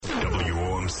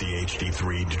KMC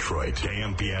HD3 Detroit,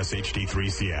 KMPS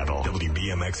HD3 Seattle,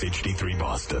 WBMX HD3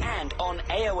 Boston. And on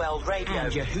AOL Radio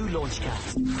and Yahoo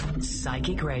Launchcast.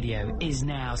 Psychic Radio is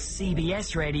now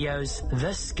CBS Radio's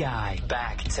The Sky.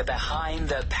 Back to Behind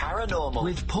the Paranormal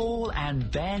with Paul and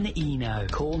Ben Eno.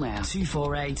 Call now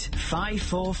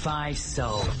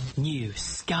 248-545-SOUL. New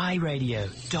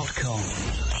skyradio.com.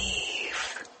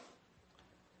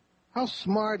 How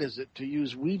smart is it to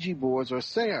use Ouija boards or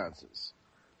seances?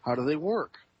 How do they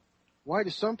work? Why do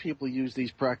some people use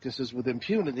these practices with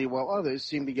impunity while others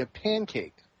seem to get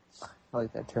pancaked? I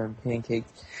like that term, pancaked.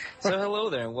 So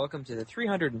hello there, and welcome to the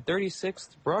 336th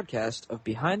broadcast of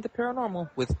Behind the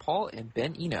Paranormal with Paul and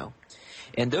Ben Eno.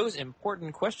 And those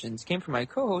important questions came from my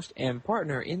co-host and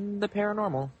partner in the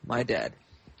paranormal, my dad.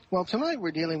 Well, tonight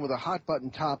we're dealing with a hot-button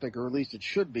topic, or at least it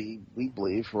should be, we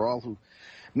believe, for all who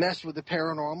mess with the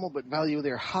paranormal but value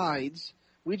their hides,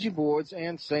 Ouija boards,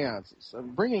 and seances.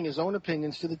 Bringing his own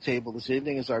opinions to the table this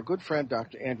evening is our good friend,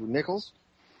 Dr. Andrew Nichols.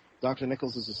 Dr.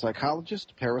 Nichols is a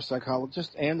psychologist,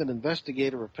 parapsychologist, and an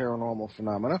investigator of paranormal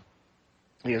phenomena.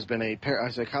 He has been a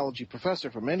psychology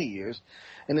professor for many years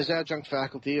and is adjunct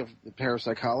faculty of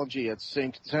parapsychology at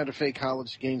Santa Fe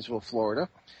College, Gainesville, Florida.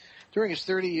 During his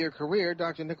 30-year career,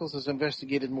 Dr. Nichols has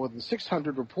investigated more than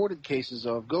 600 reported cases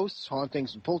of ghosts,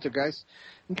 hauntings, and poltergeists,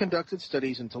 and conducted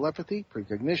studies in telepathy,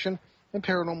 precognition, and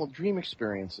paranormal dream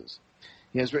experiences.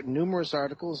 He has written numerous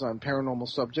articles on paranormal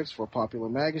subjects for popular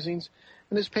magazines,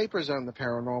 and his papers on the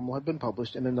paranormal have been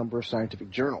published in a number of scientific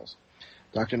journals.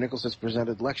 Dr. Nichols has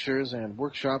presented lectures and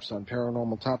workshops on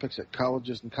paranormal topics at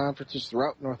colleges and conferences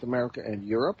throughout North America and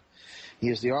Europe. He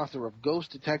is the author of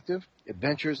Ghost Detective,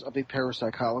 Adventures of a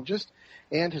Parapsychologist,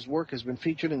 and his work has been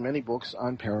featured in many books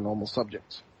on paranormal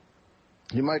subjects.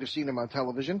 You might have seen him on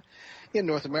television in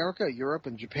North America, Europe,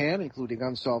 and Japan, including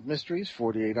Unsolved Mysteries,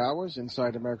 48 Hours,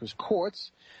 Inside America's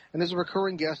Courts, and is a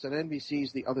recurring guest on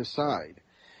NBC's The Other Side.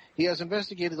 He has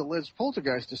investigated alleged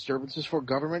poltergeist disturbances for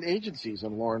government agencies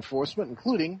and law enforcement,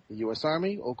 including the U.S.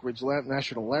 Army, Oak Ridge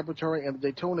National Laboratory, and the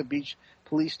Daytona Beach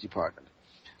Police Department.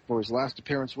 For his last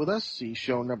appearance with us, see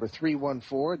show number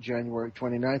 314, January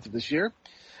 29th of this year,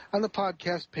 on the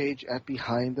podcast page at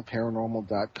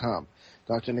BehindTheParanormal.com.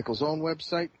 Dr. Nichols' own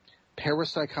website,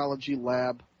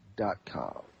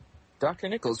 ParapsychologyLab.com. Dr.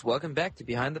 Nichols, welcome back to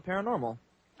Behind the Paranormal.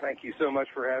 Thank you so much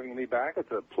for having me back.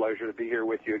 It's a pleasure to be here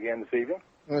with you again this evening.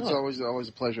 It's always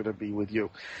a pleasure to be with you.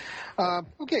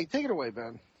 Okay, take it away,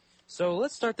 Ben. So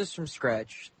let's start this from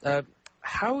scratch.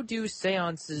 How do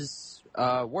seances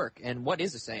work, and what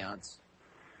is a seance?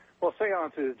 Well,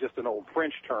 seance is just an old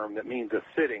French term that means a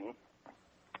sitting.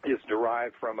 It's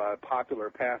derived from a popular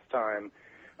pastime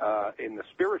in the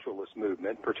spiritualist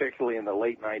movement, particularly in the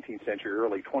late 19th century,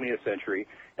 early 20th century.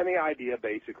 And the idea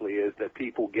basically is that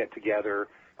people get together,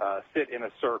 sit in a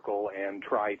circle, and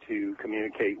try to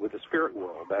communicate with the spirit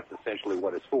world. That's essentially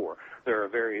what it's for. There are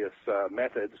various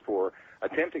methods for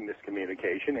attempting this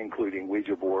communication, including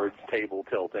Ouija boards, table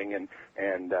tilting, and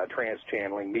trance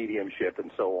channeling, mediumship,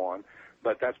 and so on.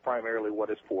 But that's primarily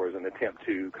what it's for, is an attempt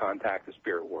to contact the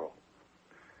spirit world.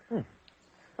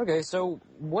 Okay, so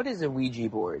what is a Ouija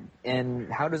board,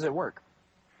 and how does it work?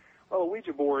 Well, a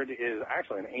Ouija board is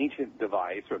actually an ancient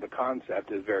device, or the concept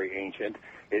is very ancient.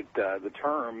 The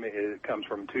term comes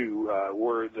from two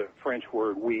words, a French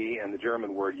word oui and the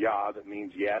German word ja, that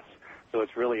means yes. So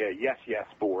it's really a yes-yes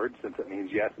board, since it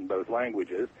means yes in both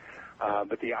languages.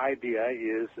 But the idea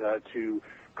is to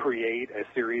create a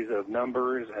series of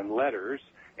numbers and letters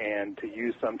and to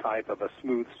use some type of a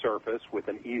smooth surface with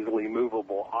an easily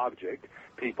movable object.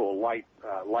 People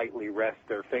lightly rest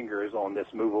their fingers on this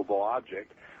movable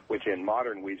object, which in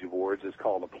modern Ouija boards is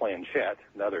called a planchette,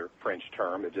 another French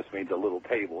term. It just means a little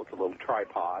table. It's a little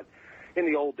tripod. In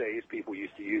the old days, people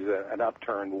used to use an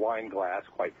upturned wine glass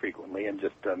quite frequently and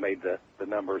just made the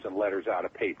numbers and letters out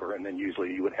of paper, and then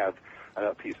usually you would have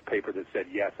a piece of paper that said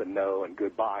yes and no and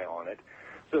goodbye on it.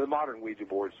 So the modern Ouija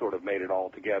board sort of made it all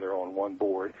together on one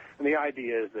board. And the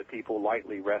idea is that people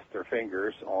lightly rest their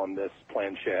fingers on this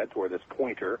planchette or this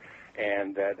pointer,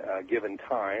 and that given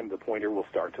time, the pointer will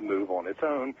start to move on its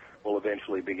own, will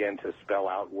eventually begin to spell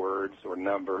out words or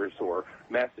numbers or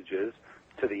messages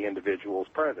to the individuals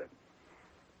present.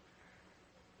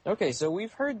 Okay, so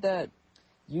we've heard that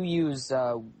you use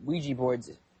Ouija boards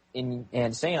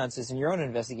and seances in your own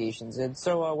investigations. And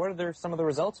so what are some of the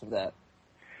results of that?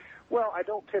 Well, I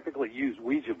don't typically use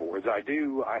Ouija boards. I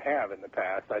have in the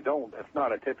past. It's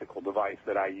not a typical device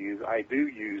that I use. I do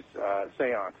use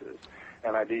seances,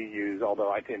 and I do use,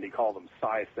 although I tend to call them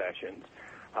psi sessions,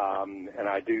 and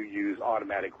I do use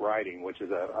automatic writing, which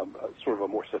is a sort of a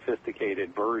more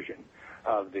sophisticated version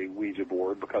of the Ouija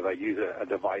board because I use a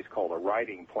device called a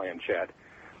writing planchette,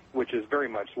 which is very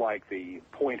much like the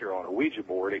pointer on a Ouija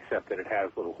board, except that it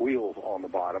has little wheels on the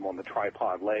bottom, on the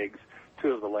tripod legs.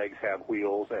 Two of the legs have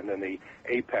wheels, and then the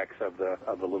apex of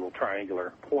the little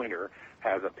triangular pointer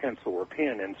has a pencil or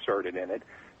pen inserted in it.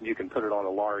 You can put it on a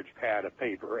large pad of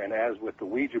paper, and as with the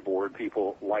Ouija board,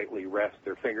 people lightly rest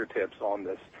their fingertips on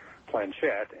this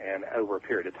planchette, and over a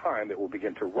period of time, it will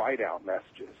begin to write out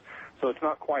messages. So it's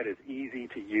not quite as easy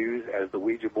to use as the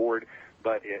Ouija board,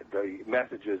 but the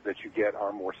messages that you get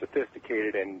are more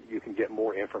sophisticated, and you can get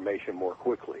more information more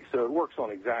quickly. So it works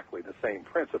on exactly the same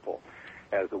principle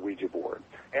as the Ouija board.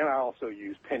 And I also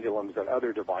use pendulums and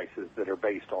other devices that are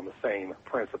based on the same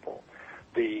principle.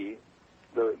 The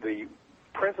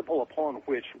principle upon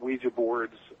which Ouija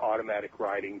boards, automatic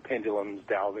writing, pendulums,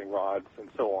 dowsing rods, and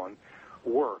so on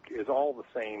work is all the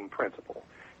same principle.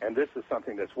 And this is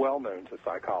something that's well known to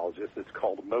psychologists. It's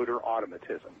called motor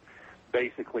automatism.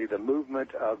 Basically, the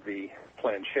movement of the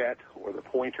planchette or the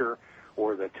pointer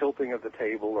or the tilting of the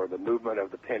table or the movement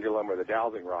of the pendulum or the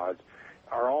dowsing rods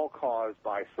are all caused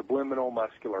by subliminal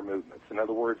muscular movements. In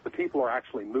other words, the people are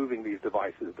actually moving these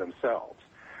devices themselves.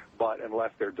 But unless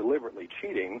they're deliberately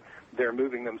cheating, they're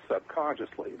moving them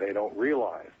subconsciously. They don't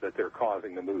realize that they're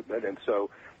causing the movement, and so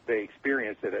they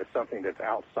experience it as something that's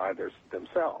outside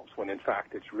themselves, when in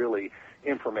fact it's really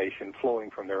information flowing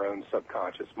from their own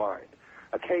subconscious mind.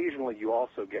 Occasionally you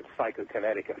also get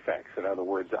psychokinetic effects. In other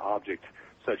words, the object,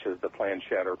 such as the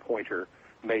planchette or pointer,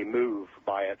 may move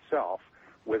by itself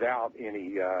without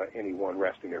anyone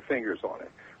resting their fingers on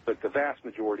it. But the vast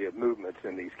majority of movements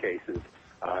in these cases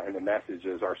and the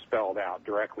messages are spelled out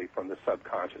directly from the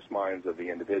subconscious minds of the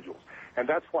individuals. And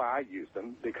that's why I use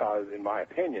them, because in my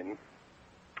opinion,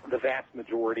 the vast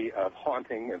majority of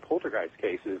haunting and poltergeist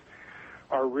cases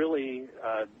are really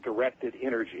directed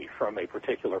energy from a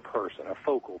particular person, a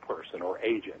focal person or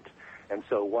agent. And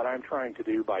so what I'm trying to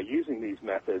do by using these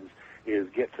methods is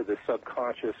get to the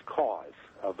subconscious cause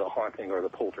of the haunting or the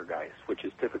poltergeist, which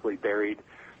is typically buried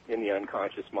in the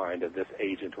unconscious mind of this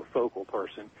agent or focal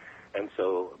person. And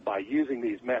so by using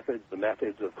these methods, the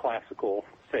methods of classical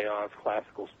seance,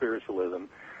 classical spiritualism,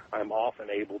 I'm often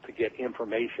able to get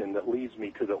information that leads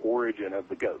me to the origin of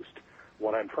the ghost.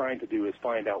 What I'm trying to do is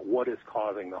find out what is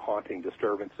causing the haunting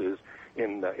disturbances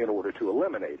in order to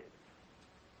eliminate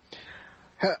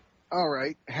it. All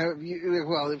right. Have you?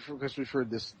 Well, of course, we've heard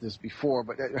this before,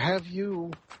 but have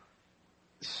you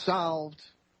solved?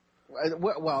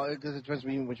 Well, it depends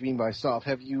what you mean by solved.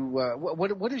 Have you?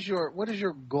 What is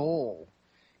your goal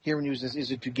here in using this?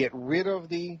 Is it to get rid of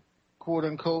the quote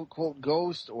unquote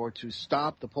ghost, or to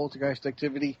stop the poltergeist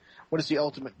activity? What is the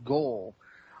ultimate goal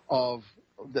of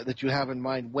that you have in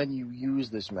mind when you use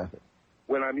this method?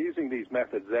 When I'm using these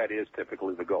methods, that is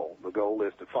typically the goal. The goal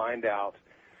is to find out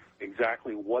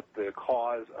exactly what the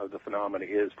cause of the phenomena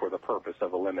is for the purpose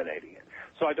of eliminating it.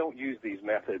 So I don't use these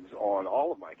methods on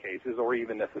all of my cases, or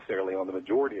even necessarily on the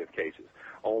majority of cases,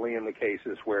 only in the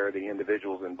cases where the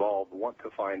individuals involved want to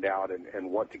find out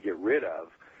and want to get rid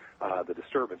of the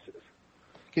disturbances.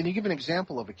 Can you give an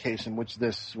example of a case in which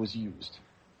this was used?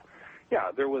 Yeah,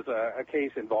 there was a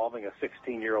case involving a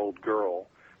 16-year-old girl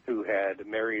who had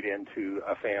married into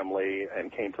a family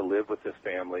and came to live with this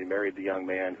family, married the young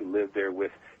man who lived there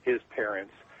with his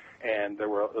parents, and there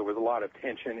was a lot of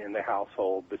tension in the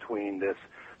household between this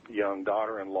young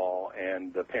daughter-in-law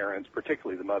and the parents,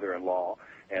 particularly the mother-in-law,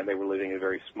 and they were living in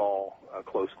very small,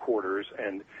 close quarters,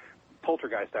 and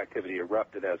poltergeist activity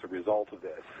erupted as a result of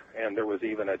this. And there was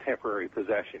even a temporary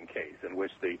possession case in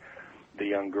which the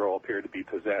young girl appeared to be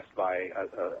possessed by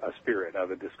a spirit of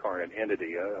a discarnate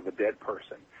entity, of a dead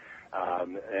person.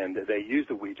 And they used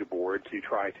a Ouija board to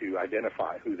try to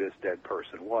identify who this dead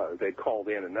person was. They called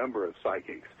in a number of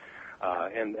psychics,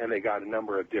 and they got a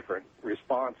number of different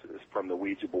responses from the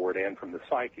Ouija board and from the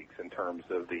psychics in terms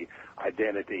of the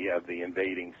identity of the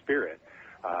invading spirit.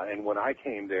 And when I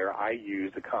came there, I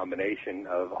used a combination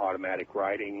of automatic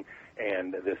writing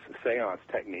and this seance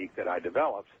technique that I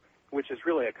developed, which is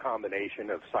really a combination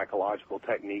of psychological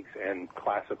techniques and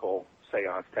classical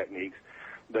seance techniques.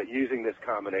 But using this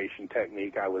combination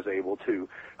technique, I was able to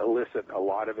elicit a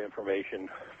lot of information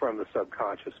from the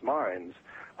subconscious minds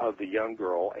of the young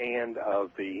girl and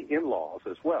of the in-laws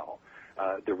as well.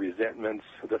 The resentments,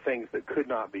 the things that could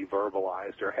not be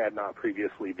verbalized or had not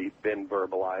previously been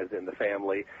verbalized in the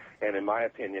family. And in my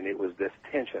opinion, it was this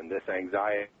tension, this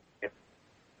anxiety,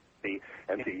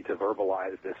 and to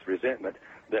verbalize this resentment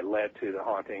that led to the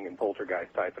haunting and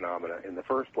poltergeist type phenomena in the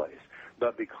first place.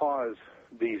 But because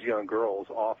these young girls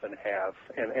often have,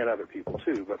 and other people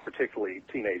too, but particularly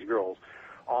teenage girls,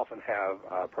 often have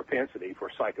a propensity for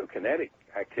psychokinetic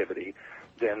activity,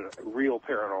 then real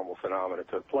paranormal phenomena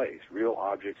took place. Real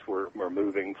objects were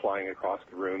moving, flying across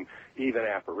the room. Even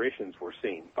apparitions were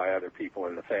seen by other people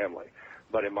in the family.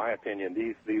 But in my opinion,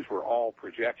 these were all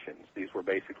projections. These were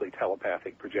basically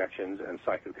telepathic projections and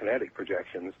psychokinetic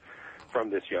projections from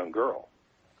this young girl.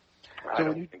 I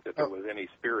don't think that there was any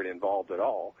spirit involved at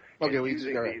all. Okay,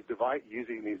 using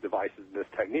these devices and this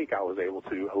technique, I was able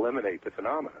to eliminate the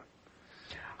phenomena.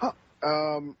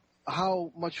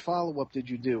 How much follow-up did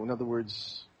you do? In other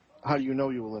words, how do you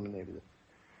know you eliminated it?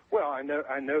 Well, I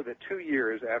know that 2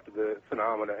 years after the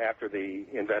phenomena, after the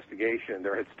investigation,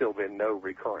 there had still been no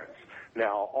recurrence.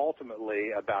 Now,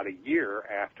 ultimately, about a year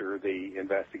after the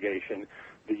investigation,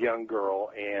 the young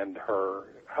girl and her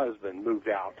husband moved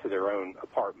out to their own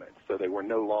apartment, so they were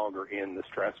no longer in the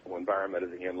stressful environment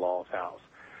of the in-laws' house.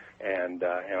 And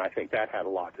I think that had a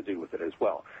lot to do with it as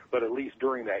well. But at least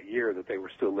during that year that they were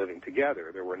still living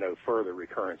together, there were no further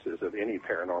recurrences of any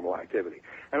paranormal activity.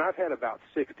 And I've had about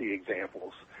 60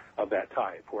 examples of that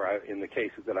type, where in the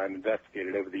cases that I've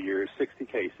investigated over the years, 60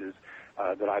 cases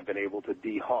that I've been able to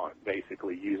de-haunt,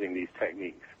 basically, using these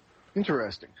techniques.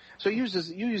 Interesting. So you use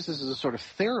this as a sort of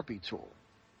therapy tool?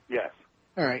 Yes.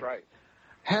 All right. That's right.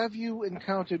 Have you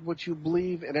encountered what you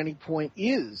believe at any point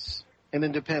is an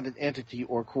independent entity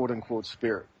or quote-unquote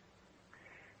spirit?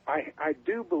 I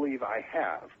do believe I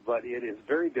have, but it is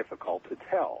very difficult to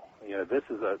tell. You know, this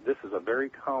is a very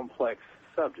complex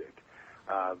subject,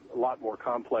 a lot more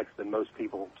complex than most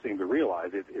people seem to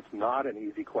realize. It's not an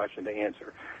easy question to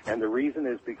answer, and the reason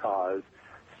is because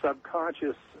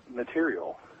subconscious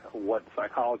material, what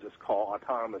psychologists call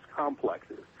autonomous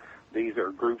complexes, these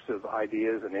are groups of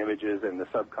ideas and images in the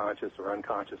subconscious or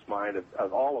unconscious mind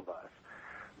of all of us.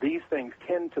 These things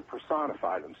tend to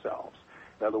personify themselves.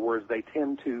 In other words, they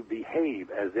tend to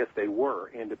behave as if they were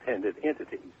independent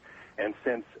entities. And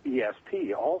since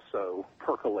ESP also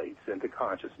percolates into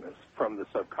consciousness from the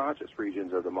subconscious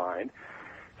regions of the mind,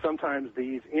 sometimes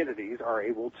these entities are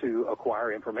able to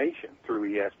acquire information through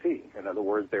ESP. In other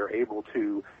words, they're able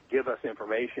to give us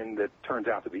information that turns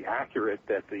out to be accurate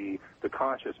that the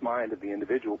conscious mind of the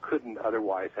individual couldn't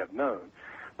otherwise have known.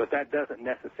 But that doesn't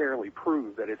necessarily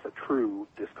prove that it's a true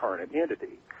discarnate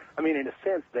entity. I mean, in a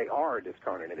sense, they are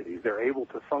discarnate entities. They're able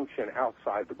to function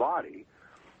outside the body.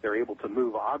 They're able to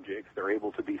move objects. They're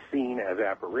able to be seen as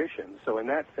apparitions. So in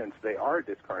that sense, they are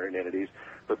discarnate entities.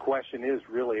 The question is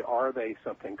really, are they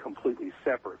something completely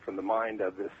separate from the mind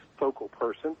of this focal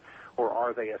person, or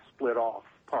are they a split-off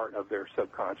part of their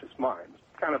subconscious mind?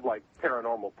 Kind of like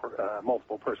paranormal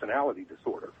multiple personality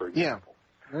disorder, for example. Yeah.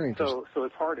 Very interesting. So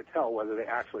it's hard to tell whether they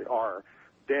actually are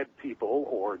dead people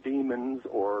or demons,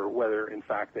 or whether, in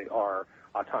fact, they are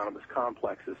autonomous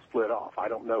complexes split off. I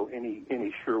don't know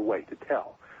any sure way to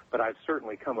tell. But I've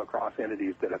certainly come across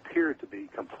entities that appear to be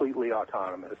completely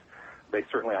autonomous. They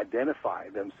certainly identify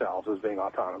themselves as being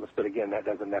autonomous, but again, that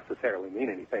doesn't necessarily mean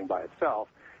anything by itself.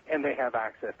 And they have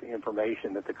access to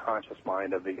information that the conscious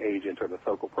mind of the agent or the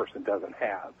focal person doesn't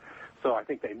have. So I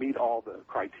think they meet all the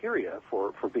criteria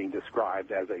for being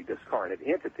described as a discarnate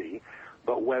entity,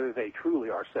 but whether they truly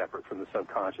are separate from the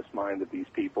subconscious mind of these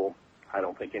people, I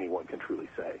don't think anyone can truly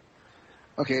say.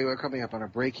 Okay, we're coming up on a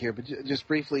break here, but just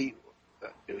briefly,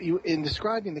 in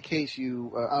describing the case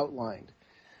you outlined,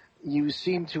 you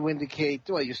seem to indicate,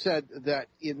 well, you said that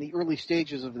in the early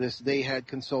stages of this, they had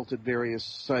consulted various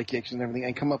psychics and everything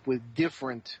and come up with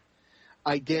different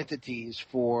identities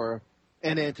for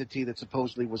an entity that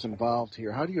supposedly was involved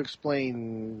here. How do you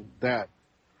explain that?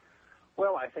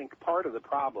 Well, I think part of the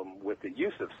problem with the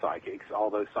use of psychics,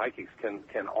 although psychics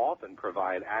can often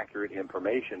provide accurate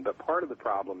information, but part of the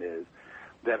problem is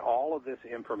that all of this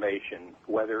information,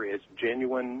 whether it's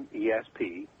genuine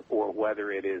ESP or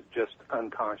whether it is just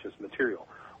unconscious material,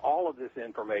 all of this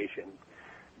information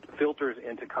filters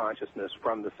into consciousness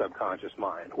from the subconscious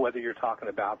mind, whether you're talking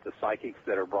about the psychics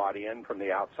that are brought in from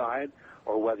the outside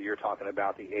or whether you're talking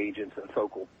about the agents and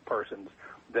focal persons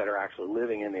that are actually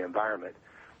living in the environment.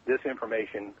 This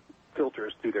information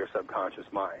filters through their subconscious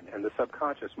mind, and the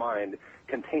subconscious mind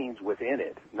contains within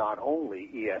it not only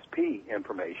ESP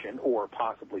information or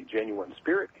possibly genuine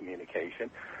spirit communication,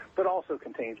 but also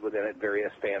contains within it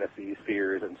various fantasies,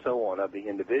 fears, and so on of the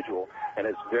individual, and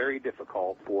it's very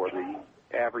difficult for the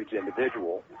average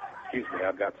individual. Excuse me,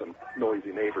 I've got some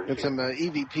noisy neighbors. Got some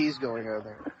EVPs going on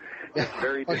there. It's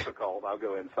very difficult. I'll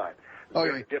go inside.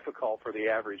 very difficult for the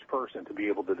average person to be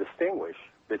able to distinguish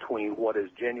between what is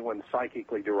genuine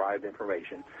psychically derived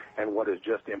information and what is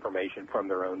just information from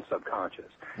their own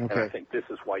subconscious. Okay. And I think this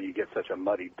is why you get such a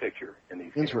muddied picture in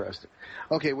these cases. Interesting.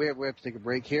 Okay, we have to take a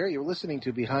break here. You're listening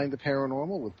to Behind the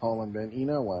Paranormal with Paul and Ben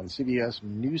Eno on CBS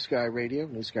New Sky Radio,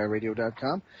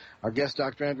 newskyradio.com. Our guest,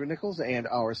 Dr. Andrew Nichols, and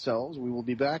ourselves. We will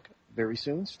be back very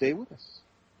soon. Stay with us.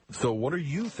 So what are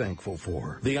you thankful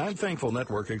for? The I'm Thankful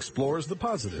Network explores the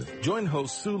positive. Join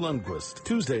host Sue Lundquist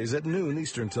Tuesdays at noon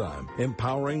Eastern Time.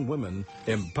 Empowering women,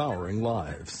 empowering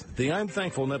lives. The I'm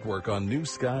Thankful Network on New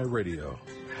Sky Radio.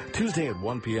 Tuesday at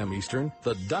 1 p.m. Eastern,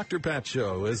 the Dr. Pat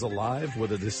Show is alive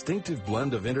with a distinctive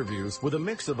blend of interviews with a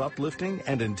mix of uplifting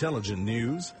and intelligent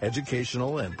news,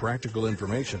 educational and practical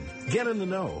information. Get in the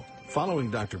know. Following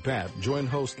Dr. Pat, join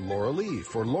host Laura Lee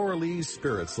for Laura Lee's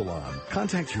Spirit Salon.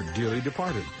 Contact your dearly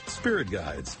departed, spirit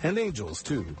guides, and angels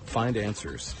to find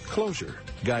answers, closure,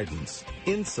 guidance,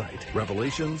 insight,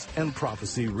 revelations, and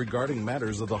prophecy regarding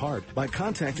matters of the heart by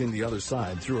contacting the other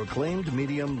side through acclaimed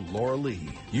medium Laura Lee.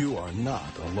 You are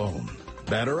not alone.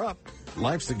 Batter up.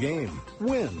 Life's a game.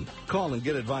 Win. Call and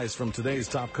get advice from today's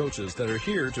top coaches that are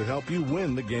here to help you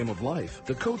win the game of life.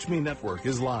 The Coach Me Network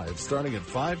is live starting at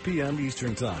 5 p.m.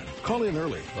 Eastern Time. Call in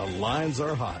early. The lines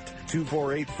are hot.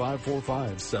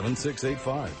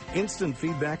 248-545-7685. Instant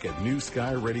feedback at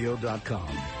newskyradio.com.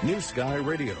 New Sky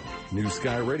Radio.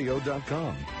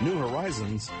 newskyradio.com. New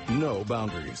horizons, no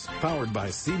boundaries. Powered by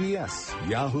CBS,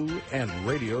 Yahoo, and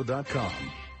radio.com.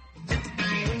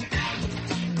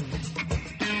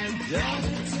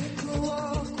 Take a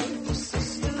walk with your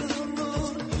sister the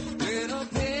moon. We're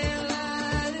not paying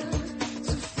light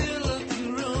to fill up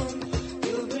your room.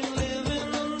 You've been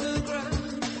living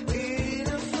underground, eating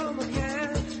from a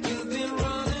can. You've been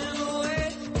running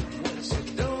away, what you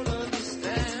don't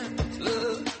understand.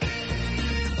 Look,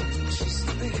 she's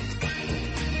there,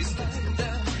 you're sliding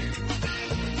down.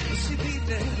 Will she be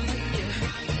there with you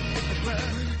at the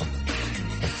ground?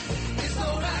 It's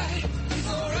alright, it's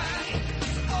alright.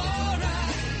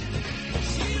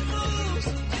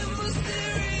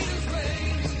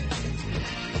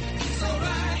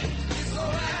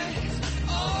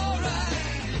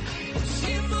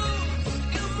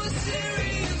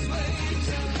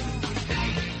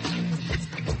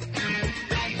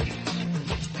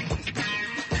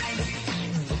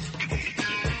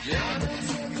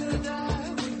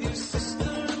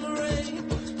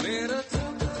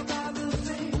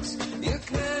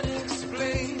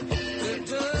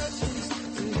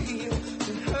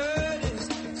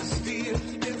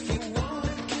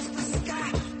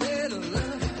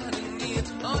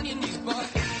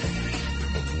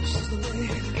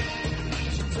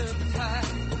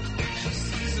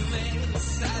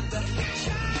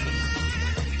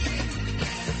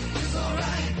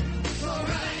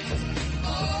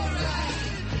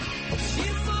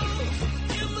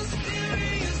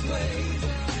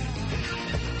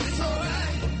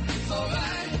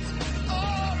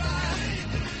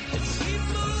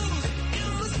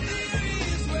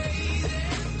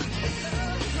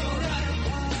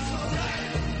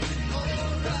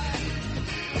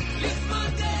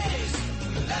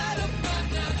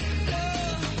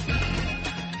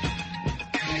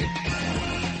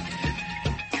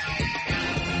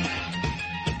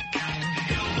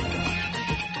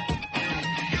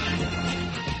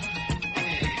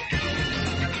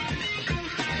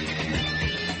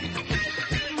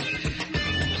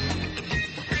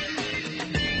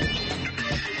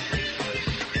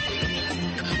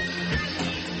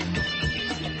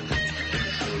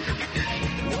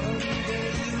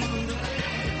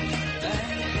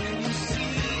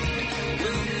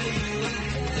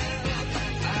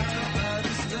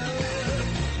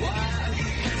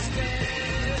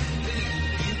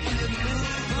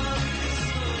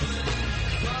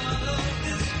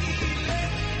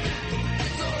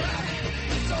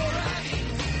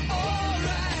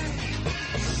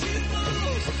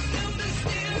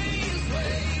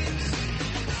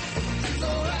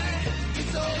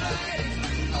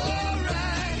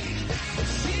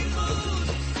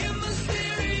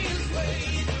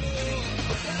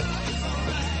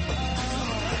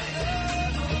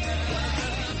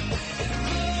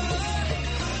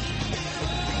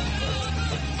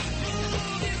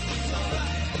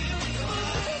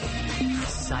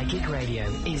 Psychic Radio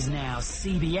is now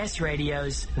CBS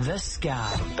Radio's The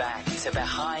Sky. Back to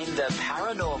Behind the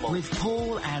Paranormal with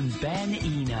Paul and Ben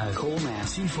Eno. Call now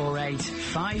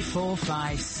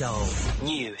 248-545-SOUL.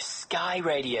 New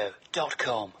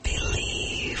skyradio.com.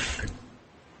 Believe.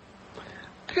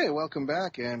 Okay, welcome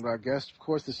back. And our guest, of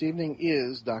course, this evening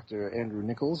is Dr. Andrew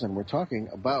Nichols, and we're talking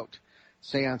about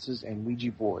seances, and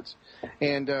Ouija boards.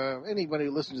 And anybody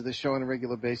who listens to this show on a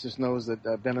regular basis knows that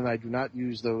Ben and I do not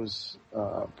use those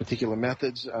particular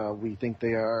methods. We think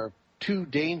they are too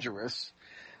dangerous,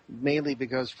 mainly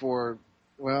because for,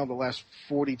 well, the last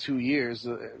 42 years,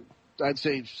 I'd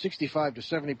say 65 to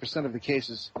 70% of the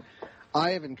cases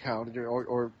I have encountered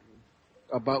or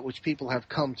about which people have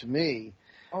come to me.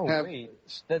 Oh, wait.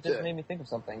 That just made me think of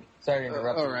something. Sorry to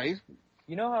interrupt you. All right.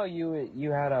 You know how you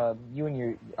had you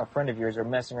and a friend of yours are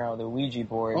messing around with a Ouija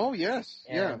board? Oh, yes.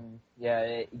 And, yeah,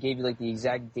 it gave you, like, the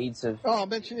exact dates of... Oh, I'll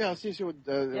mention, yeah, I'll see what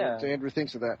Andrew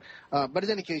thinks of that. But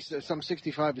in any case, some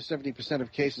 65 to 70%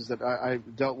 of cases that I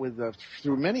dealt with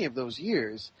through many of those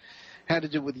years had to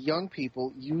do with young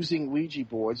people using Ouija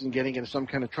boards and getting into some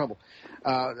kind of trouble.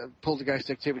 Poltergeist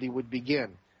activity would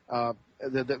begin.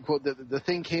 The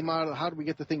thing came out of, how do we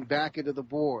get the thing back into the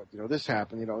board? You know, this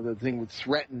happened. You know, the thing would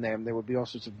threaten them. There would be all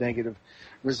sorts of negative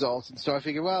results. And so I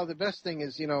figured, well, the best thing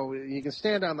is, you know, you can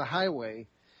stand on the highway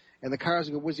and the cars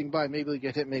will go whizzing by. Maybe you'll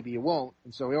get hit, maybe you won't.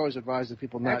 And so we always advise the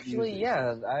people not use these.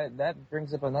 That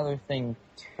brings up another thing,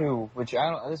 too, which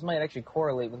this might actually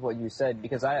correlate with what you said,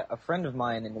 because a friend of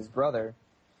mine and his brother,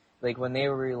 like, when they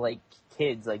were, like,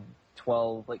 kids, like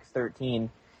 12, like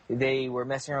 13, they were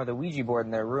messing around with a Ouija board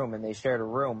in their room, and they shared a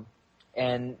room,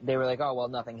 and they were like, oh, well,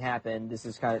 nothing happened. This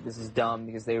is dumb,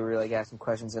 because they were, like, asking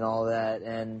questions and all that,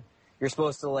 and you're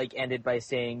supposed to, like, end it by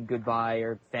saying goodbye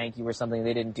or thank you or something.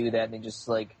 They didn't do that, and they just,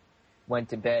 like, went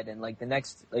to bed, and, like, the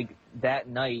next, like, that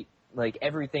night, like,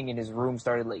 everything in his room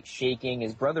started, like, shaking.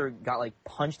 His brother got, like,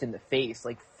 punched in the face,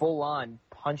 like, full-on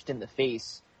punched in the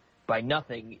face by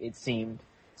nothing, it seemed.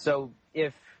 So,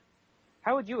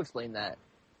 how would you explain that?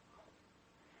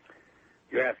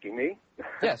 You're asking me?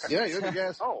 Yes. Yeah, you're the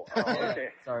guest. Oh, okay.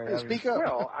 Sorry. Hey, speak up.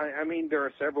 Well, I mean, there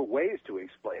are several ways to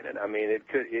explain it. I mean,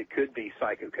 it could be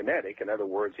psychokinetic. In other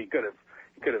words, he could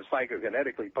have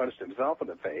psychokinetically punched himself in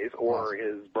the face, or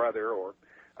his brother or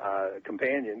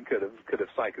companion could have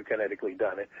psychokinetically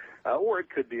done it, or it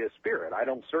could be a spirit. I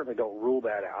certainly don't rule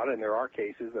that out, and there are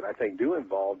cases that I think do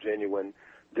involve genuine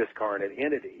discarnate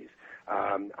entities.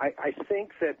 I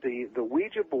think that the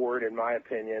Ouija board, in my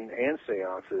opinion, and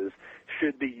seances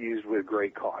should be used with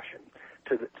great caution.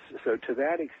 So to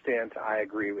that extent, I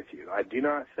agree with you. I do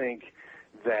not think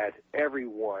that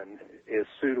everyone is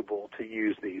suitable to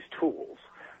use these tools.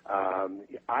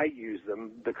 I use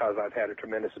them because I've had a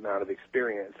tremendous amount of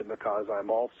experience and because I'm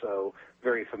also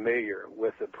very familiar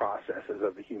with the processes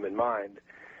of the human mind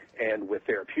and with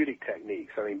therapeutic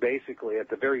techniques. I mean, basically, at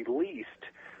the very least,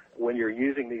 when you're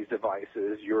using these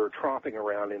devices, you're tromping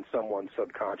around in someone's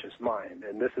subconscious mind,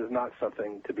 and this is not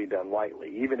something to be done lightly,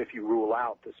 even if you rule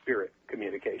out the spirit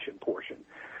communication portion.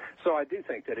 So I do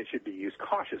think that it should be used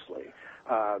cautiously,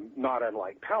 not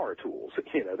unlike power tools.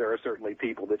 You know, there are certainly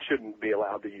people that shouldn't be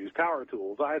allowed to use power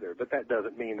tools either, but that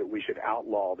doesn't mean that we should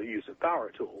outlaw the use of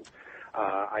power tools.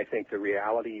 I think the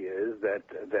reality is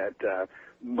that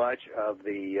much of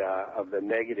the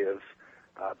negative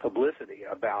publicity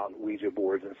about Ouija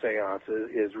boards and seances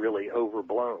is really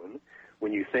overblown.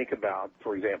 When you think about,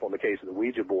 for example, in the case of the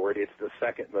Ouija board, it's the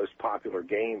second most popular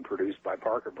game produced by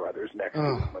Parker Brothers next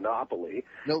to Monopoly.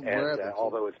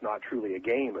 Although it's not truly a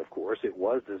game, of course, it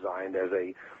was designed as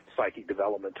a psychic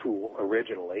development tool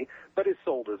originally, but it's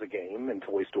sold as a game in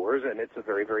toy stores, and it's a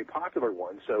very, very popular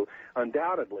one. So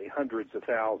undoubtedly, hundreds of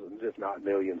thousands, if not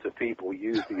millions of people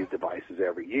use these devices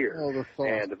every year.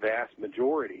 And the vast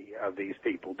majority of these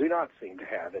people do not seem to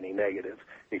have any negative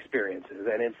experiences.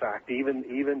 And in fact,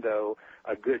 even though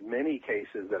a good many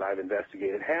cases that I've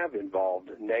investigated have involved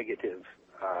negative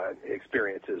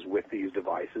experiences with these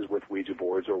devices, with Ouija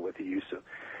boards or with the use of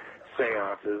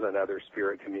seances and other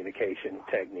spirit communication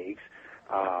techniques,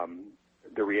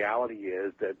 the reality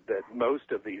is that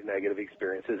most of these negative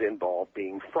experiences involve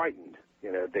being frightened.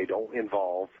 You know, they don't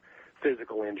involve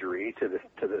physical injury to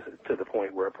the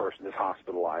point where a person is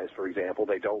hospitalized, for example.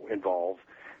 They don't involve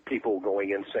people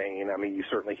going insane. I mean, you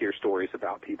certainly hear stories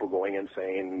about people going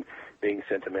insane, being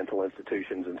sent to mental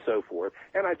institutions and so forth.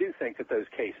 And I do think that those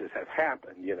cases have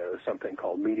happened. You know, something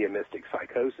called mediumistic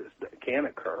psychosis that can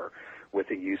occur with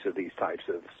the use of these types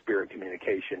of spirit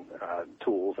communication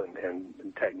tools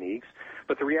and techniques.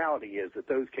 But the reality is that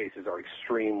those cases are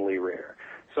extremely rare.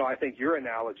 So I think your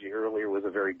analogy earlier was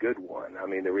a very good one. I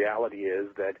mean, the reality is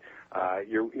that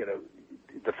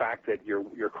the fact that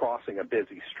you're crossing a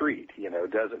busy street,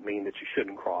 doesn't mean that you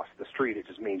shouldn't cross the street. It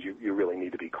just means you really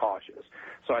need to be cautious.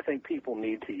 So I think people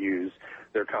need to use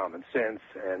their common sense,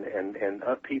 and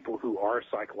people who are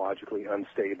psychologically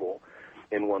unstable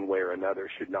in one way or another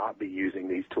should not be using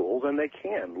these tools, and they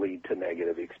can lead to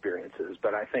negative experiences.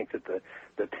 But I think that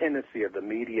the tendency of the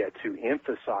media to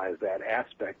emphasize that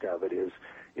aspect of it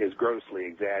is grossly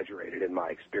exaggerated in my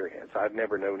experience. I've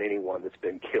never known anyone that's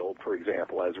been killed, for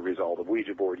example, as a result of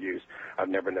Ouija board use. I've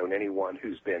never known anyone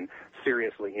who's been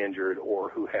seriously injured or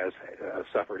who has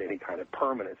suffered any kind of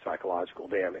permanent psychological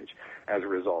damage as a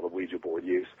result of Ouija board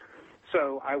use.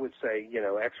 So I would say,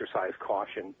 exercise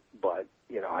caution, but,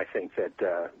 I think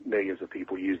that millions of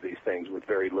people use these things with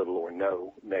very little or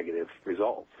no negative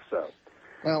results. So.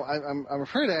 Well, I'm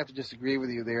afraid I have to disagree with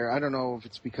you there. I don't know if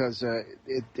it's because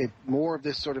more of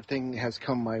this sort of thing has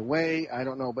come my way. I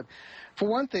don't know. But for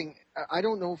one thing, I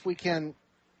don't know if we can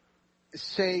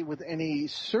say with any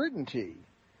certainty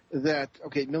that,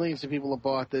 okay, millions of people have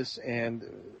bought this and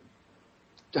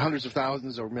hundreds of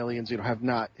thousands or millions, have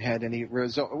not had any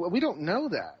result. We don't know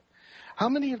that. How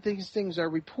many of these things are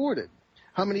reported?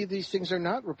 How many of these things are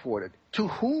not reported? To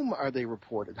whom are they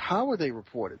reported? How are they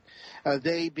reported?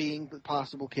 They being the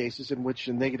possible cases in which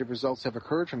negative results have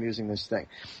occurred from using this thing.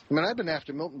 I mean, I've been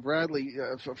after Milton Bradley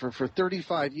for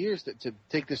 35 years to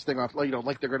take this thing off,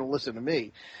 like they're going to listen to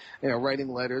me, writing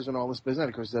letters and all this business.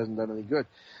 Of course, it hasn't done any good.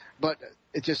 But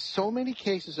it's just so many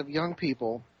cases of young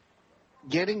people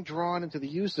getting drawn into the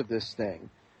use of this thing.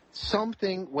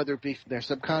 Something, whether it be from their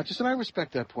subconscious, and I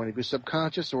respect that point of view,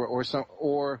 subconscious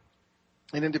or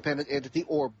an independent entity,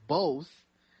 or both,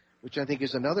 which I think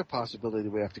is another possibility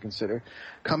we have to consider,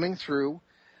 coming through,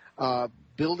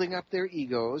 building up their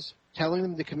egos, telling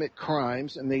them to commit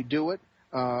crimes, and they do it.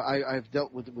 I've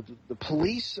dealt with the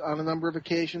police on a number of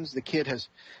occasions. The kid has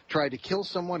tried to kill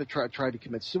someone, tried to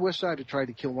commit suicide, or tried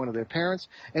to kill one of their parents,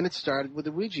 and it started with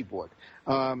a Ouija board.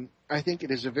 I think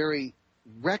it is a very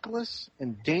reckless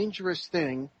and dangerous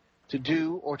thing to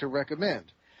do or to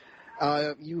recommend.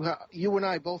 You and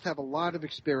I both have a lot of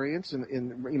experience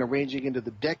in ranging into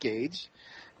the decades,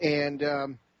 and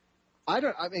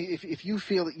if you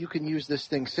feel that you can use this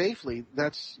thing safely,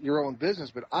 that's your own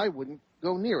business. But I wouldn't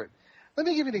go near it. Let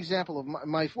me give you an example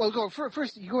of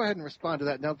first. You go ahead and respond to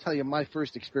that, and I'll tell you my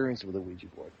first experience with a Ouija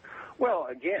board. Well,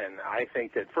 again, I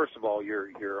think that, first of all,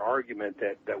 your argument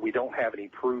that we don't have any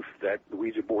proof that the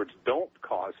Ouija boards don't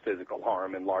cause physical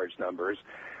harm in large numbers,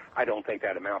 I don't think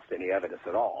that amounts to any evidence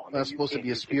at all. That's supposed to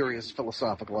be a spurious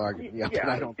philosophical argument. But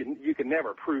I don't. You can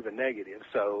never prove a negative.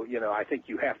 So, I think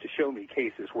you have to show me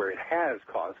cases where it has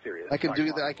caused serious I can do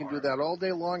that. I harm. can do that all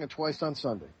day long and twice on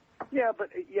Sunday. Yeah, but,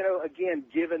 again,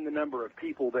 given the number of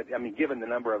people given the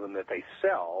number of them that they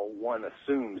sell, one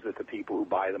assumes that the people who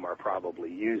buy them are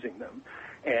probably using them.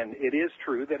 And it is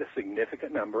true that a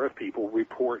significant number of people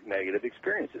report negative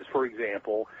experiences. For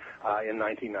example, in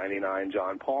 1999,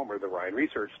 John Palmer, the Ryan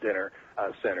Research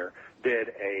Center, did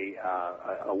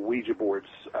a Ouija board's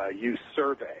use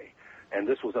survey. And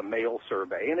this was a mail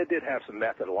survey, and it did have some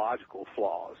methodological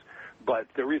flaws. But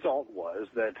the result was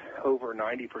that over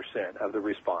 90% of the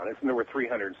respondents, and there were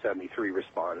 373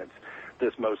 respondents,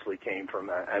 this mostly came from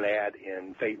an ad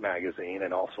in Fate magazine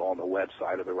and also on the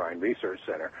website of the Ryan Research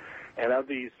Center. And of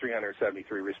these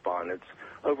 373 respondents,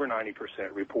 over 90%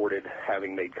 reported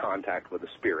having made contact with a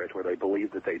spirit, or they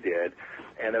believed that they did,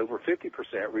 and over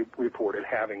 50% reported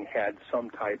having had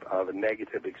some type of a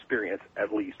negative experience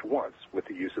at least once with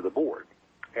the use of the board.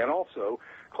 And also,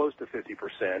 close to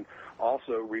 50%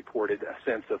 also reported a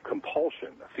sense of compulsion,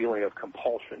 a feeling of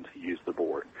compulsion to use the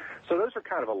board. So those are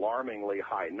kind of alarmingly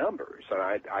high numbers, and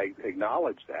I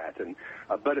acknowledge that. And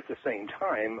but at the same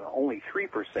time, only 3%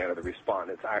 of the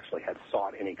respondents actually had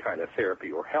sought any kind of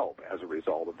therapy or help as a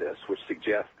result of this, which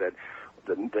suggests that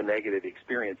the negative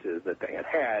experiences that they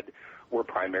had were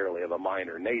primarily of a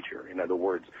minor nature. In other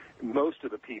words, most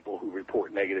of the people who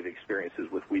report negative experiences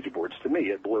with Ouija boards, to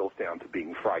me, it boils down to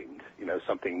being frightened.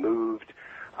 Something moved,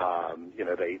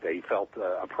 they felt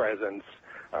a presence,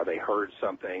 they heard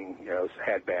something,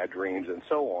 had bad dreams and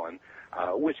so on,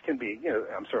 which can be,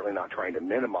 I'm certainly not trying to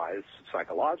minimize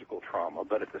psychological trauma,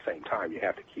 but at the same time, you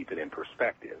have to keep it in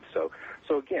perspective. So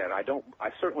again, I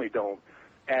certainly don't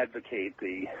advocate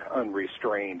the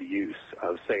unrestrained use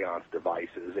of seance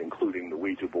devices, including the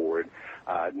Ouija board,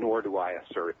 nor do I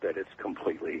assert that it's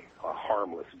completely a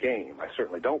harmless game. I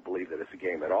certainly don't believe that it's a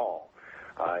game at all,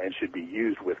 and should be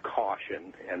used with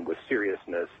caution and with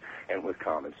seriousness and with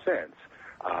common sense.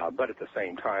 But at the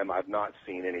same time, I've not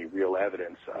seen any real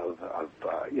evidence of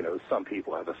some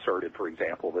people have asserted, for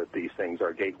example, that these things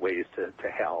are gateways to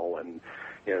hell, and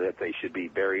that they should be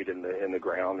buried in the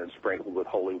ground and sprinkled with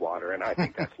holy water. And I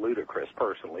think that's ludicrous,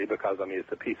 personally, because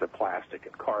it's a piece of plastic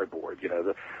and cardboard.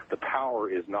 The power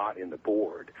is not in the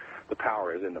board. The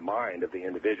power is in the mind of the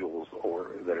individuals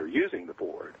that are using the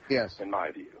board. Yes. In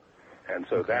my view. And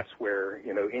so that's where,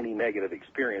 any negative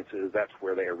experiences, that's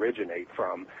where they originate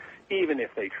from. Even if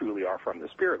they truly are from the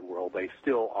spirit world, they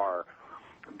still are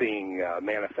being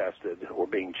manifested or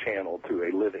being channeled through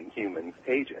a living human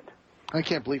agent. I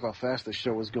can't believe how fast this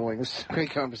show is going. This is a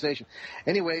great conversation.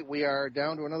 Anyway, we are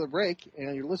down to another break,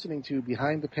 and you're listening to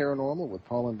Behind the Paranormal with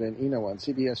Paul and Ben Eno on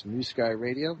CBS New Sky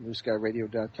Radio,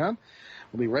 newskyradio.com.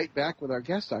 We'll be right back with our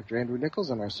guest, Dr. Andrew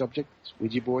Nichols, on our subject,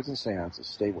 Ouija boards and seances.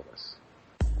 Stay with us.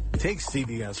 Take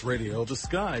CBS Radio The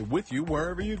Sky with you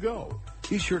wherever you go.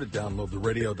 Be sure to download the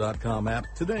radio.com app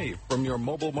today from your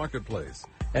mobile marketplace.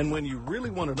 And when you really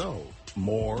want to know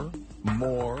more,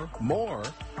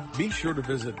 be sure to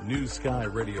visit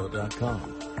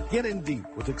newskyradio.com. Get in deep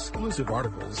with exclusive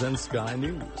articles and Sky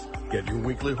News. Get your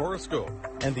weekly horoscope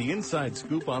and the inside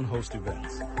scoop on host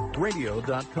events.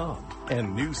 Radio.com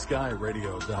and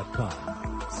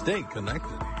newskyradio.com. Stay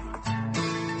connected.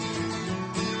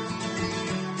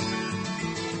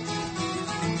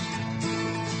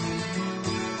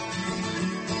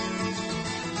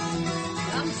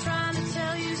 I'm trying to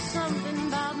tell you something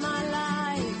about my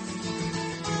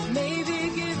life. Maybe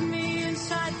give me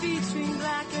insight between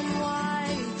black and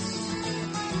white.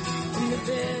 And the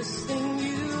best thing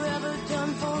you ever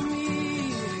done for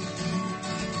me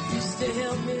used to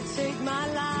help me take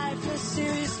my life less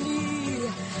seriously.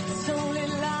 It's only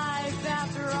life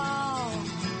after all.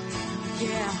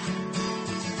 Yeah.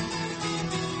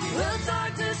 Well,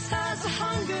 darkness has a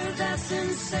hunger that's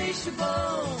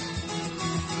insatiable.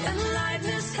 And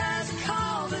lightness has a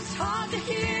call that's hard to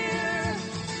hear.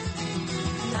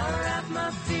 And I wrap my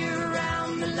fear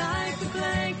around me like a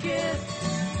blanket.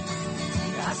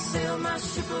 I sail my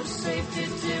ship of safety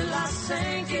till I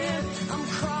sank it. I'm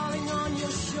crawling on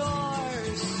your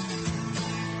shores.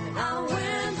 And I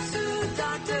went to the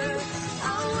doctor.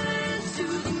 I went to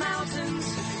the mountains.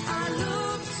 I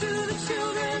looked to the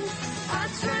children. I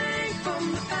drank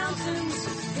from the fountains.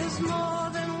 There's more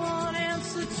than one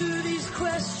answer to these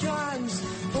questions,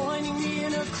 pointing me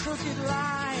in a crooked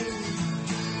line.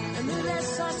 And the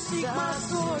less I seek my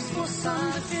source for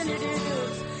some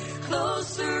definitive,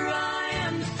 closer I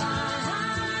am to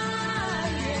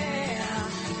find, yeah.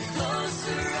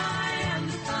 Closer I am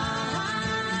to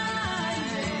find,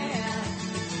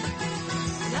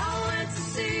 yeah. And I went to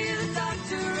see the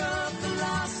doctor of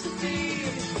philosophy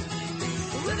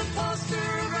with a poster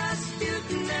of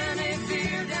Rasputin and a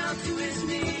beard down to his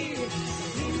knee.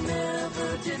 He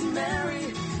never did marry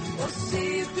or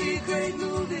see a B-grade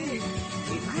movie.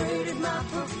 He graded my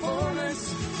performance.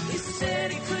 He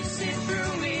said he could see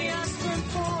through me. I spent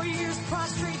 4 years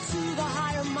prostrate to the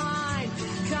higher mind.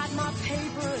 Got my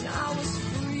paper and I was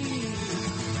free.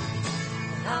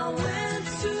 I went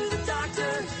to the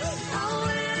doctor. I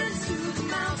went to the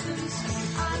mountains.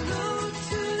 I looked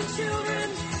to the children.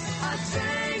 I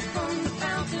drank from the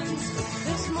fountains.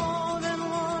 There's more than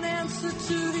one answer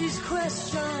to these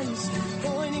questions,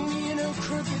 pointing me in a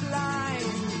crooked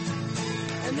line.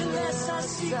 And the less I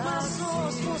seek my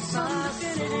source for some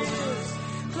definitive,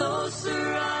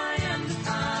 closer I am to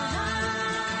find,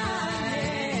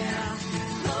 yeah.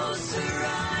 Closer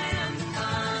I am to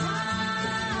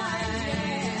find,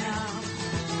 yeah.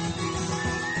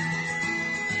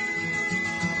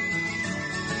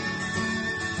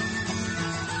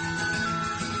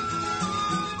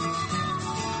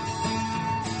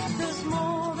 There's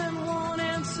more than one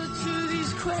answer to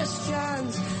these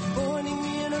questions, pointing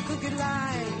me in a crooked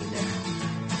line.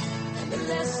 And the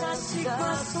less I seek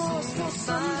my source for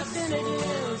some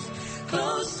definitive,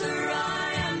 closer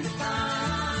I am to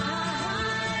find.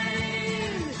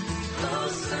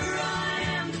 Closer I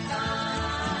am to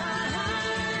find.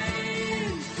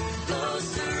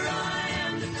 Closer I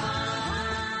am to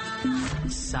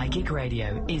find. Psychic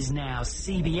Radio is now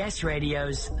CBS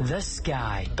Radio's The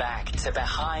Sky. Back to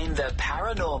Behind the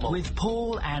Paranormal with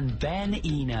Paul and Ben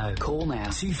Eno. Call now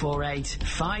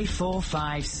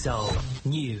 248-545-SOUL.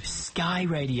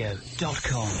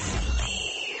 newskyradio.com.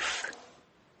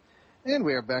 And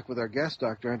we are back with our guest,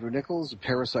 Dr. Andrew Nichols, a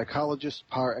parapsychologist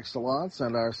par excellence,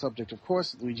 and our subject, of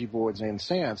course, Ouija boards and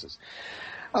seances.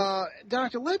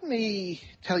 Doctor, let me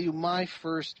tell you my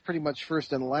pretty much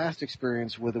first and last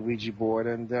experience with a Ouija board.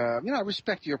 And, I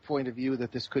respect your point of view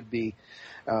that this could be,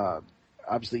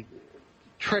 obviously,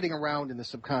 treading around in the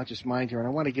subconscious mind here. And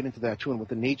I want to get into that, too, and what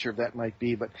the nature of that might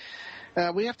be. But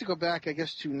we have to go back, I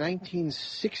guess, to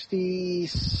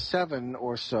 1967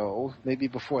 or so, maybe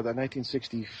before that,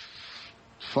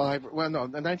 1965. Well, no,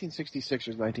 1966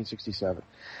 or 1967.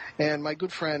 And my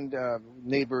good friend,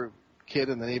 neighbor, kid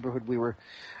in the neighborhood, we were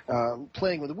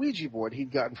playing with a Ouija board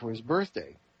he'd gotten for his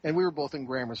birthday, and we were both in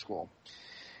grammar school.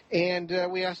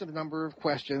 And we asked it a number of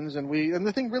questions, and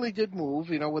the thing really did move,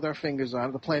 with our fingers on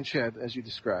it, the planchette, as you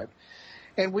described.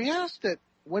 And we asked it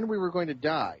when we were going to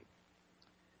die.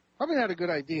 Probably not a good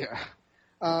idea.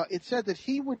 It said that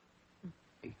he would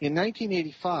in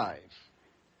 1985,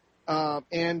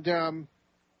 and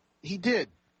he did.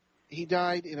 He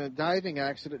died in a diving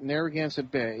accident in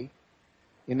Narragansett Bay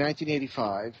in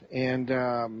 1985,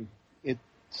 and it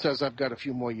says I've got a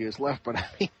few more years left, but I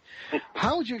mean,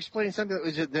 how would you explain something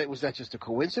was that just a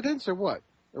coincidence or what?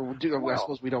 Or I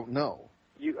suppose we don't know.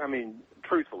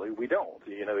 Truthfully, we don't.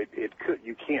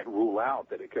 You can't rule out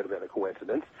that it could have been a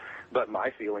coincidence, but my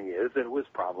feeling is that it was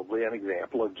probably an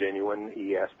example of genuine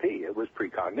ESP. It was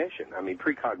precognition.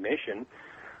 Precognition,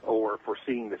 or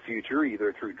foreseeing the future,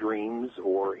 either through dreams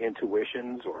or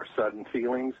intuitions or sudden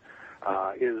feelings,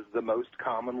 is the most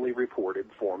commonly reported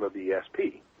form of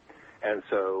ESP.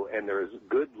 And there's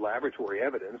good laboratory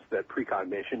evidence that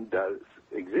precognition does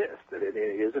exist, that it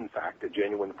is, in fact, a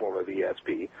genuine form of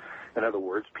ESP. In other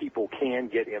words, people can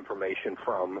get information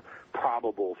from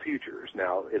probable futures.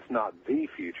 Now, it's not the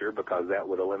future because that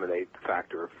would eliminate the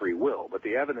factor of free will, but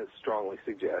the evidence strongly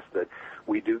suggests that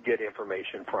we do get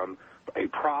information from a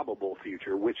probable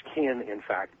future, which can, in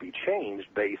fact, be changed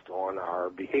based on our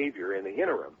behavior in the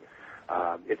interim.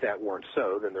 If that weren't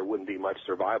so, then there wouldn't be much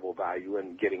survival value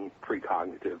in getting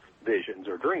precognitive visions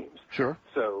or dreams. Sure.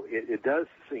 So it does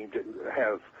seem to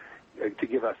have to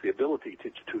give us the ability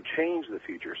to change the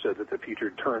future so that the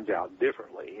future turns out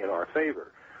differently in our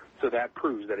favor. So that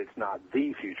proves that it's not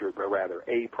the future, but rather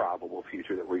a probable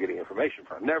future that we're getting information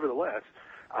from. Nevertheless,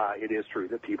 it is true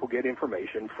that people get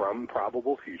information from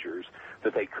probable futures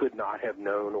that they could not have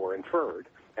known or inferred,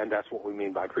 and that's what we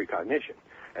mean by precognition.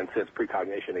 And since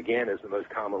precognition, again, is the most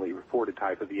commonly reported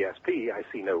type of ESP, I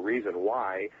see no reason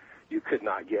why you could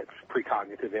not get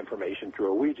precognitive information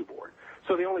through a Ouija board.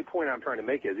 So the only point I'm trying to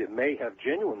make is it may have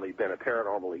genuinely been a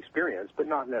paranormal experience, but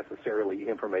not necessarily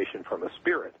information from a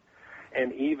spirit.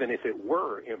 And even if it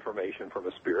were information from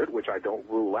a spirit, which I don't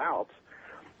rule out,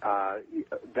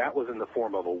 that was in the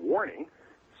form of a warning,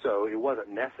 so it wasn't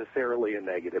necessarily a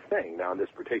negative thing. Now, in this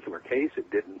particular case,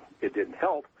 it didn't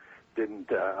help, didn't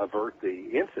avert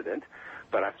the incident,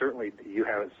 but you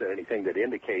haven't said anything that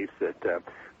indicates that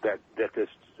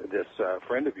this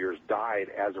friend of yours died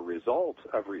as a result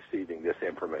of receiving this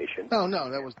information. Oh, no,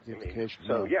 that wasn't the implication.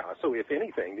 So if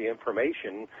anything, the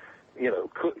information,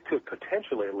 could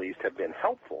potentially at least have been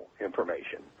helpful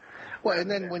information. Well, and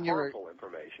then when you're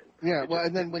information. Yeah, well,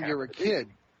 and then when you're a kid,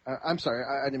 I'm sorry,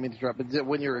 I didn't mean to interrupt, but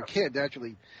when you're a kid,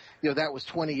 actually, that was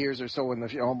 20 years or so in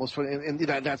the almost 20, and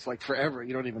that's like forever.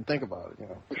 You don't even think about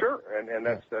it, Sure, and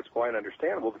that's quite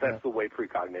understandable, but that's the way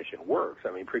precognition works.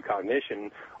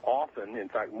 Precognition often, in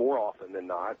fact, more often than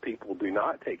not, people do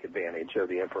not take advantage of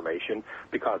the information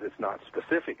because it's not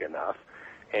specific enough,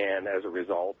 and as a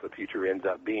result, the future ends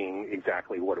up being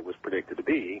exactly what it was predicted to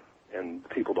be, and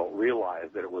people don't realize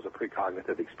that it was a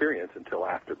precognitive experience until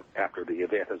after the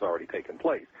event has already taken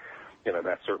place.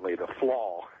 That's certainly the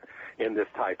flaw in this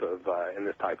type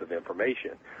of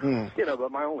information.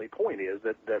 But my only point is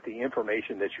that the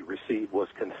information that you received was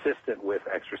consistent with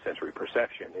extrasensory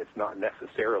perception. It's not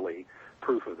necessarily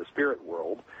proof of the spirit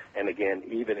world. And again,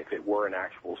 even if it were an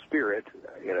actual spirit,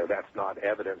 that's not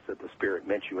evidence that the spirit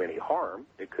meant you any harm.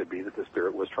 It could be that the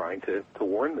spirit was trying to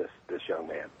warn this young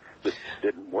man. This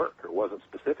didn't work or wasn't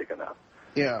specific enough.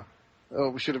 Yeah.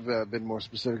 Oh, we should have been more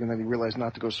specific, and then he realized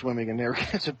not to go swimming in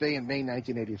Narragansett Bay in May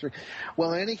 1983.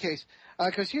 Well, in any case,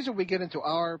 because here's where we get into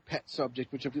our pet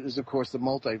subject, which is, of course, the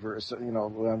multiverse,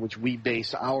 on which we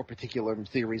base our particular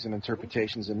theories and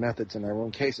interpretations and methods in our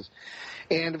own cases.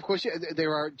 And, of course,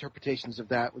 there are interpretations of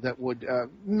that would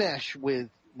mesh with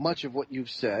much of what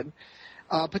you've said.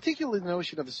 Particularly the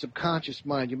notion of the subconscious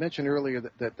mind. You mentioned earlier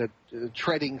that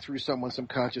treading through someone's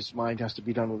subconscious mind has to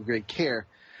be done with great care.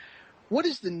 What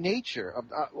is the nature of,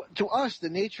 to us, the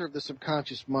nature of the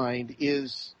subconscious mind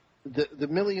is the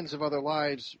millions of other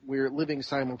lives we're living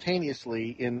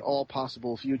simultaneously in all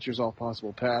possible futures, all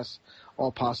possible pasts,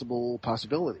 all possible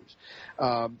possibilities.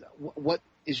 What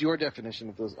is your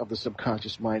definition of the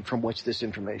subconscious mind from which this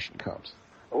information comes?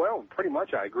 Well, pretty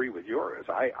much I agree with yours.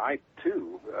 I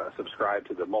too, subscribe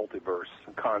to the multiverse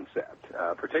concept,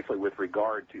 particularly with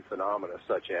regard to phenomena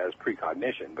such as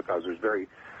precognition, because there's very,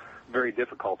 very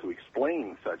difficult to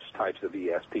explain such types of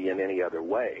ESP in any other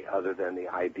way other than the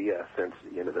idea, since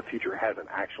the future hasn't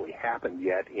actually happened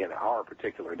yet in our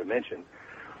particular dimension,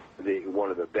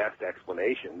 one of the best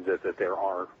explanations is that there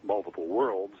are multiple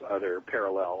worlds, other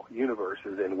parallel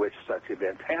universes in which such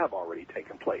events have already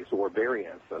taken place, or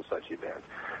variants of such events.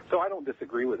 So I don't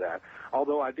disagree with that,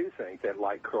 although I do think that,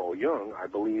 like Carl Jung, I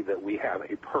believe that we have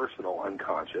a personal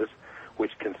unconscious,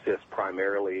 which consists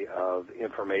primarily of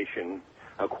information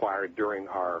acquired during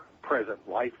our present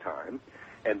lifetime,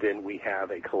 and then we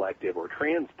have a collective or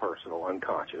transpersonal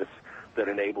unconscious that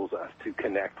enables us to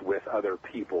connect with other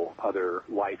people, other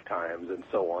lifetimes, and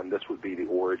so on. This would be the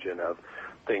origin of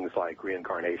things like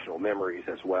reincarnational memories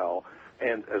as well,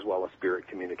 and as well as spirit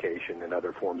communication and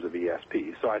other forms of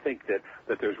ESP. So I think that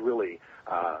there's really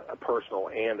a personal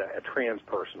and a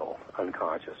transpersonal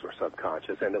unconscious or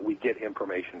subconscious, and that we get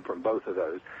information from both of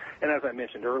those. And as I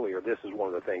mentioned earlier, this is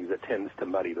one of the things that tends to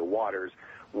muddy the waters,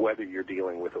 whether you're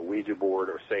dealing with a Ouija board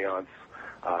or seance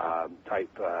type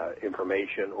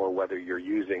information, or whether you're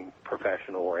using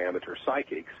professional or amateur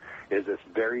psychics, is it's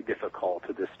very difficult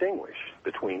to distinguish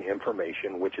between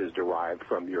information which is derived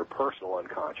from your personal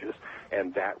unconscious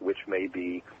and that which may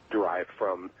be derived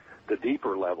from the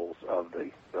deeper levels of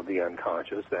the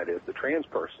unconscious, that is the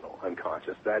transpersonal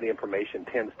unconscious. That information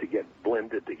tends to get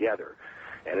blended together,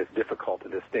 and it's difficult to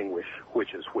distinguish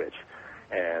which is which.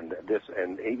 And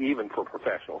even for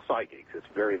professional psychics, it's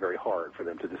very, very hard for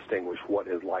them to distinguish what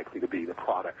is likely to be the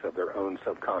products of their own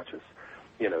subconscious,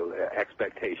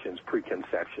 expectations,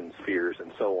 preconceptions, fears,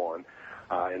 and so on,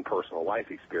 in personal life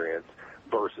experience,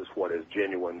 versus what is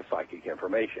genuine psychic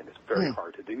information. It's very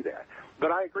hard to do that.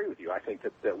 But I agree with you. I think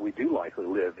that we do likely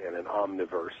live in an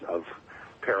omniverse of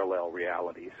parallel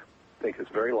realities. I think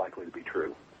it's very likely to be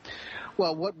true.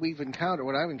 Well, what I've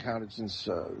encountered since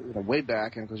way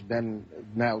back, and of course Ben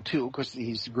now too, because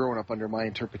he's grown up under my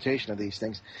interpretation of these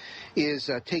things, is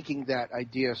taking that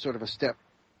idea sort of a step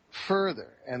further,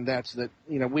 and that's that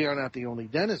we are not the only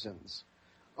denizens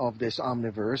of this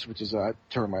omniverse, which is a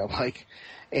term I like,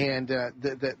 and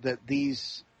that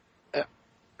these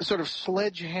sort of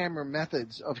sledgehammer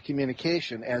methods of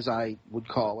communication, as I would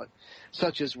call it,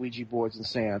 such as Ouija boards and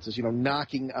seances,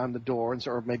 knocking on the door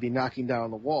or maybe knocking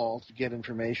down the wall to get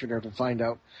information or to find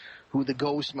out who the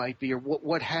ghost might be or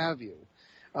what have you,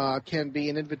 can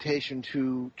be an invitation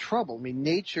to trouble. I mean,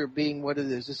 nature being what it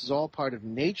is, this is all part of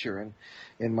nature, and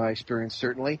in my experience,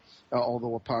 certainly,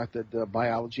 although a part that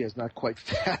biology has not quite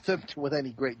fathomed with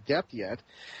any great depth yet,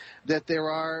 that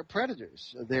there are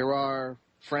predators, there are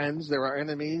friends, there are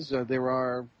enemies, there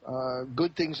are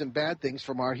good things and bad things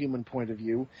from our human point of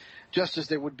view, just as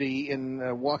there would be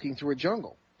in walking through a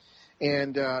jungle.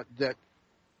 And that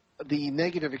the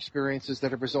negative experiences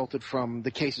that have resulted from the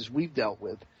cases we've dealt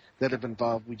with that have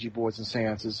involved Ouija boards and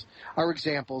seances are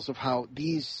examples of how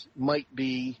these might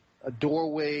be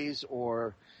doorways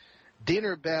or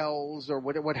dinner bells or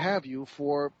what have you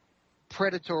for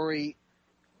predatory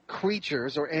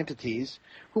creatures or entities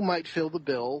who might fill the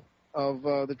bill of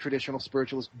the traditional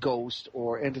spiritualist ghost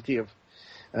or entity of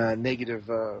negative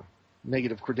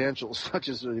credentials, such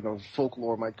as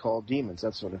folklore might call demons,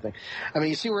 that sort of thing. I mean,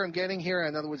 you see where I'm getting here?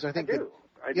 In other words, I think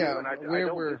I do, and I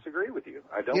don't disagree with you.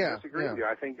 I don't disagree with you.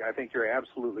 I think you're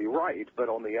absolutely right. But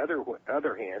on the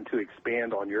other hand, to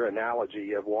expand on your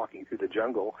analogy of walking through the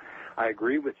jungle, I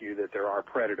agree with you that there are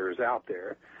predators out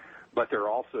there. But there are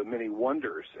also many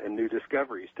wonders and new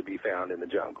discoveries to be found in the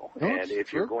jungle. And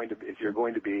if you're going to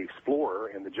be explorer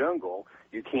in the jungle,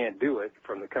 you can't do it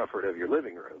from the comfort of your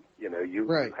living room.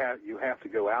 You have to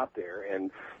go out there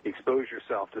and expose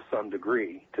yourself to some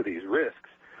degree to these risks.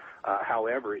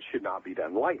 However, it should not be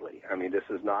done lightly. I mean, this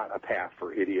is not a path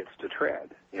for idiots to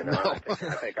tread. No. I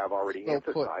think I've already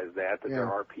emphasized that there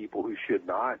are people who should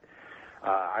not.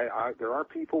 There are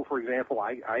people, for example,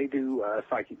 I do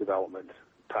psychic development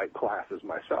type classes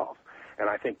myself, and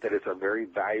I think that it's a very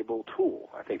valuable tool.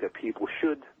 I think that people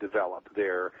should develop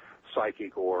their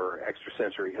psychic or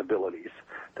extrasensory abilities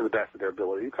to the best of their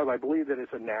ability, because I believe that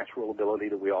it's a natural ability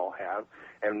that we all have,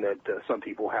 and that some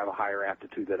people have a higher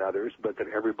aptitude than others, but that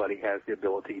everybody has the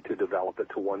ability to develop it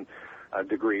to one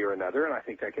degree or another, and I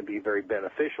think that can be very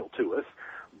beneficial to us.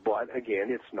 But again,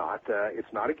 it's not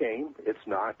a game. It's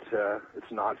not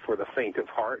for the faint of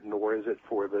heart, nor is it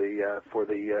for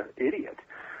the idiot.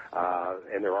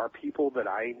 And there are people that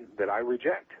I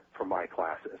reject from my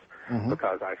classes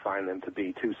because I find them to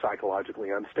be too psychologically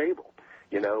unstable.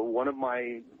 One of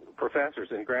my professors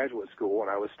in graduate school, when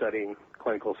I was studying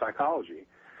clinical psychology,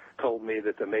 told me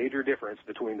that the major difference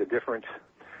between the different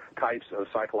types of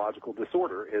psychological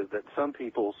disorder is that some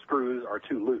people's screws are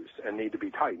too loose and need to be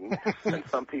tightened, and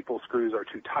some people's screws are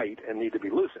too tight and need to be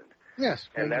loosened. Yes.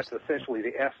 And that's essentially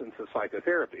the essence of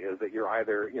psychotherapy, is that you're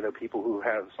either, people who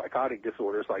have psychotic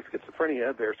disorders like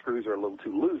schizophrenia, their screws are a little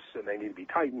too loose and they need to be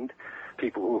tightened.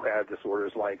 People who have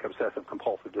disorders like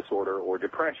obsessive-compulsive disorder or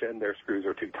depression, their screws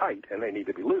are too tight and they need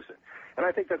to be loosened. And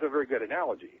I think that's a very good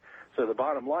analogy. So the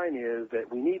bottom line is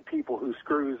that we need people whose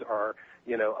screws are,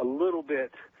 a little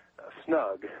bit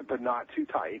snug, but not too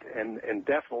tight, and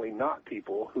definitely not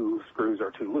people whose screws are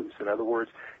too loose. In other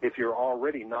words, if you're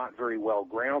already not very well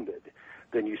grounded,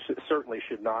 then you certainly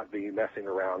should not be messing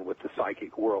around with the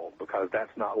psychic world, because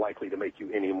that's not likely to make you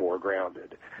any more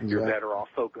grounded. Yeah. You're better off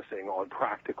focusing on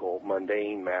practical,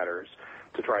 mundane matters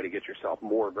to try to get yourself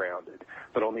more grounded.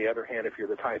 But on the other hand, if you're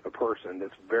the type of person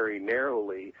that's very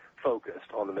narrowly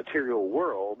focused on the material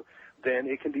world, then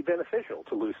it can be beneficial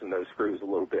to loosen those screws a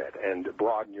little bit and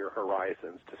broaden your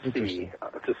horizons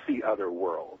to see other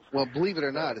worlds. Well, believe it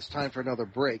or not, it's time for another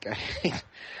break.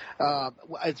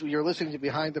 You're listening to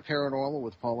Behind the Paranormal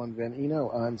with Paul and Ben Eno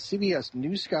on CBS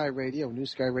New Sky Radio,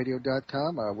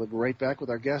 newskyradio.com. We'll be right back with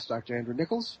our guest, Dr. Andrew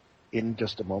Nichols, in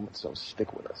just a moment, so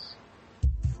stick with us.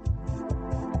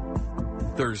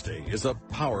 Thursday is a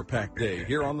power-packed day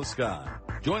here on the Sky.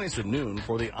 Join us at noon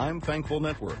for the I'm Thankful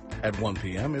Network. At 1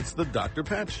 p.m., it's the Dr.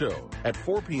 Pat Show. At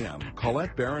 4 p.m.,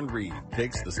 Colette Baron-Reed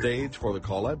takes the stage for the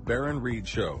Colette Baron-Reed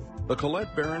Show. The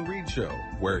Colette Baron-Reed Show,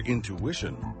 where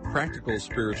intuition, practical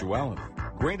spirituality,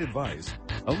 great advice,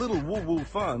 a little woo-woo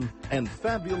fun, and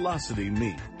fabulosity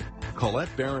meet. Colette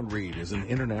Baron-Reed is an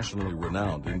internationally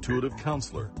renowned intuitive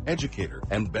counselor, educator,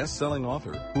 and best-selling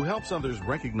author who helps others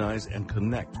recognize and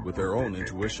connect with their own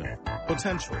intuition,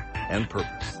 potential, and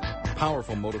purpose.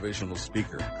 Powerful motivational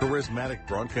speaker, charismatic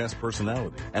broadcast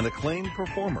personality, and acclaimed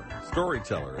performer,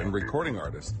 storyteller, and recording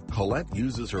artist, Colette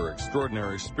uses her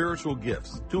extraordinary spiritual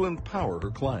gifts to empower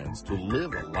her clients to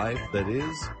live a life that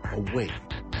is awake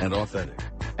and authentic,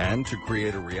 and to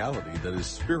create a reality that is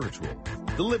spiritual,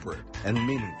 deliberate, and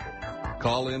meaningful.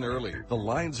 Call in early. The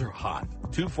lines are hot.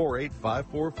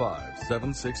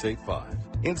 248-545-7685.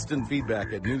 Instant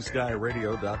feedback at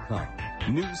newskyradio.com.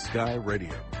 New Sky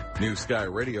Radio.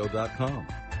 newskyradio.com.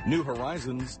 New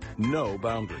horizons, no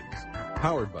boundaries.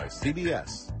 Powered by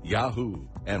CBS, Yahoo,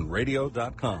 and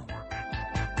radio.com.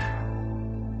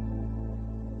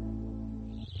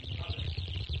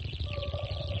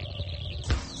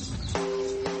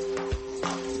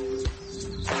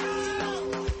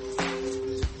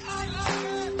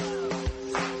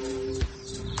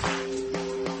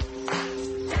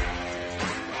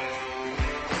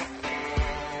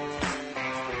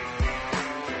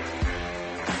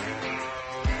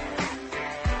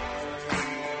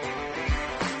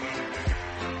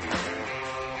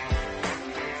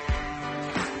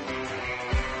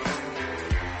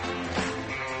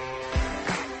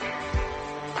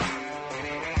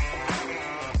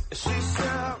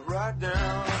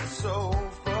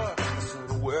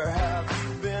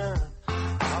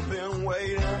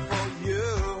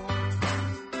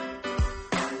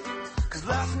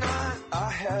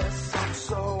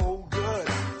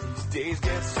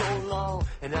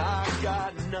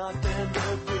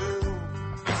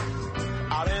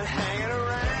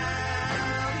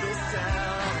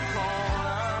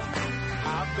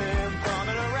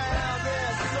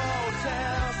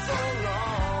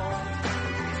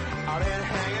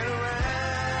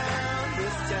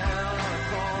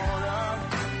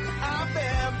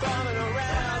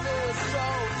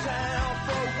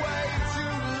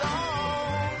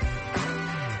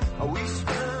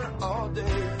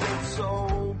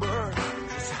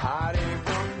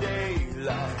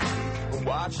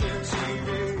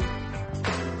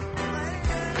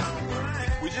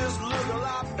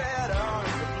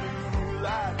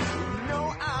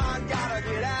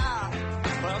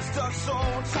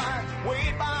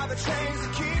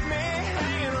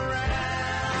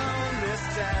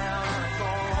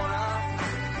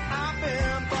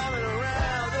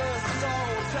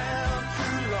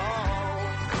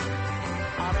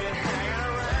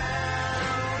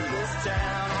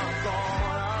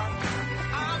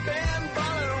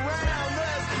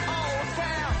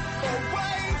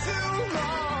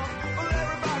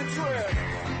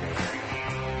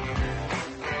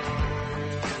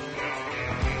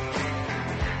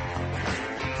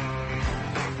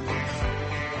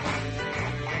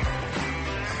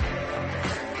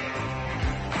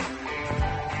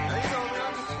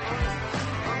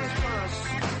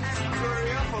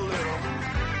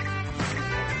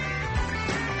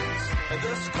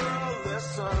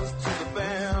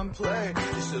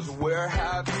 Where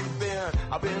have you been?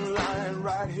 I've been lying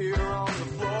right here on the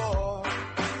floor.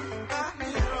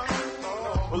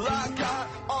 Well, I got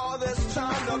all this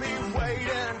time to be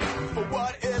waiting for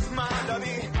what is mine to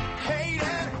be. Hey,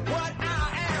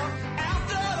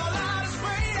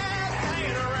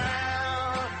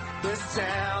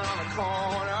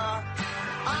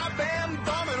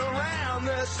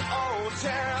 this old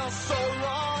town so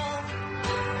long.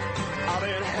 I've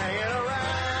been hanging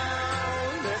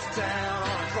around this town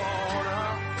on the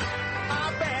corner.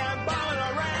 I've been bumming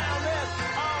around this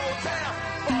old town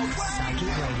for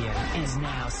Psychic Radio is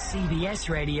now CBS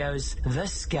Radio's The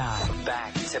Sky.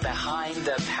 Back to Behind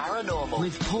the Paranormal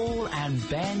with Paul and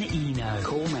Ben Eno.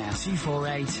 Call now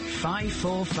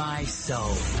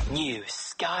 248-545-SOUL. New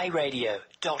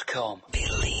skyradio.com.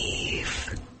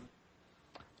 Believe.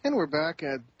 And we're back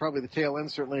at probably the tail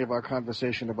end, certainly, of our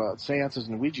conversation about seances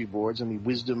and Ouija boards and the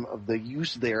wisdom of the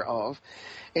use thereof.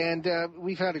 And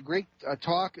we've had a great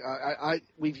talk.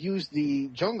 We've used the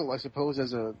jungle, I suppose,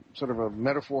 as a sort of a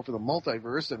metaphor for the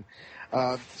multiverse. And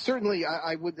certainly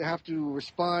I would have to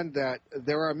respond that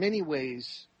there are many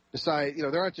ways. Besides,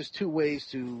 there aren't just two ways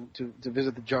to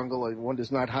visit the jungle. One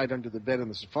does not hide under the bed in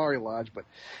the safari lodge, but,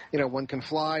 one can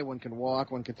fly, one can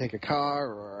walk, one can take a car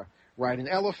or ride an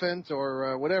elephant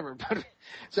or whatever. But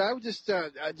so I would just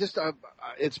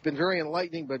it's been very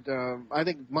enlightening, but I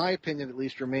think my opinion at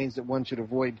least remains that one should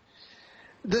avoid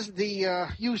the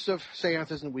use of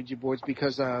seances and Ouija boards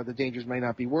because the dangers may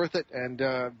not be worth it. And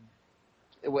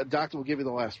Doctor will give you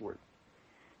the last word.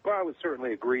 Well, I would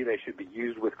certainly agree they should be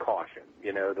used with caution.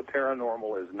 The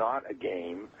paranormal is not a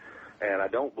game, and I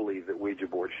don't believe that Ouija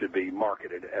boards should be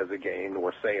marketed as a game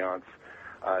or seance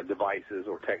devices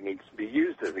or techniques be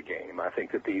used as a game. I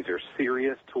think that these are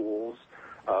serious tools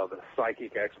of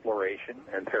psychic exploration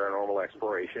and paranormal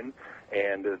exploration,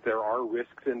 and there are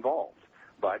risks involved.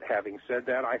 But having said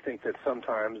that, I think that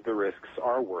sometimes the risks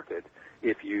are worth it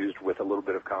if used with a little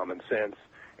bit of common sense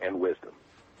and wisdom.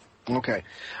 Okay.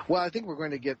 Well, I think we're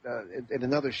going to get, in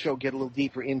another show, get a little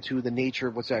deeper into the nature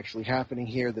of what's actually happening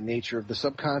here, the nature of the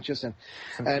subconscious, and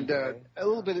a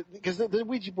little bit, because the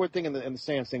Ouija board thing and the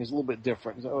seance thing is a little bit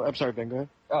different. So, I'm sorry, Ben, go ahead.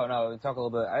 Oh, no, talk a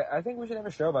little bit. I think we should have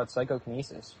a show about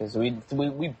psychokinesis, because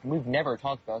we've never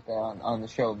talked about that on the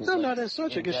show. No, not as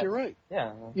such. I guess you're right.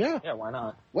 Yeah. Yeah. Yeah, why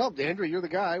not? Well, Andrew, you're the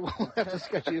guy. We'll have to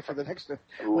schedule you for the next,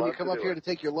 when you come up here to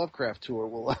take your Lovecraft tour,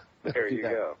 we'll there you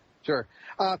go. Sure.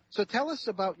 So tell us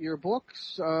about your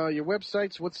books, your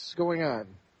websites. What's going on?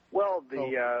 Well,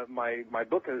 my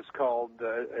book is called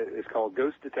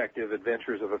Ghost Detective: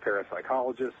 Adventures of a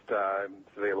Parapsychologist.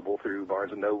 It's available through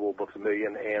Barnes & Noble, Books A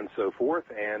Million, and so forth,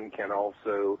 and can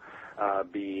also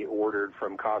be ordered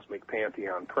from Cosmic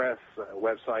Pantheon Press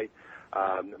website.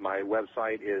 My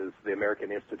website is the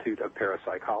American Institute of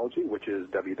Parapsychology, which is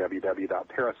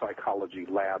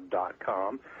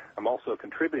www.parapsychologylab.com. I'm also a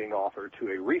contributing author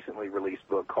to a recently released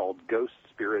book called Ghosts,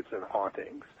 Spirits, and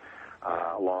Hauntings,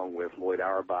 along with Lloyd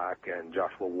Auerbach and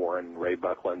Joshua Warren, Ray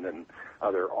Buckland, and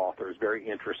other authors. Very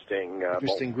interesting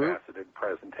multifaceted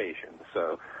presentation.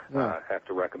 So I have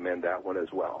to recommend that one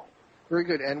as well. Very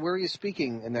good. And where are you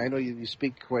speaking? And I know you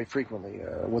speak quite frequently.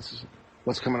 What's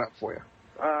coming up for you?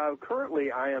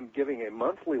 Currently, I am giving a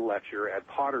monthly lecture at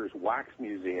Potter's Wax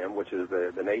Museum, which is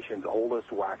the nation's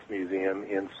oldest wax museum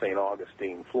in St.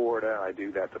 Augustine, Florida. I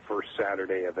do that the first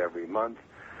Saturday of every month.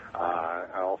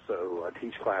 I also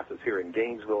teach classes here in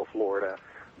Gainesville, Florida,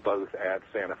 both at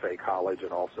Santa Fe College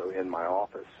and also in my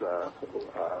office.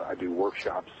 I do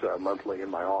workshops monthly in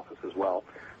my office as well.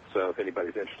 So if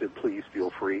anybody's interested, please feel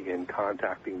free in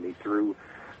contacting me through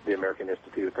the American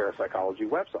Institute of Parapsychology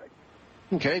website.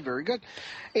 Okay, very good.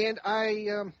 And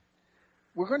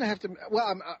we're going to have to,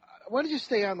 why don't you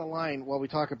stay on the line while we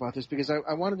talk about this, because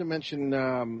I wanted to mention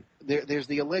there's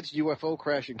the alleged UFO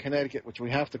crash in Connecticut, which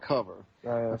we have to cover.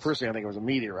 Personally, I think it was a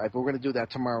meteorite, but we're going to do that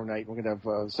tomorrow night. We're going to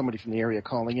have somebody from the area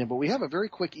calling in. But we have a very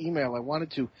quick email I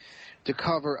wanted to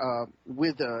cover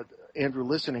with Andrew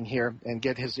listening here and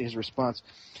get his response.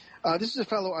 This is a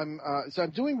fellow, I'm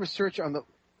doing research on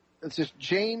it says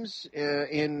James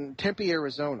in Tempe,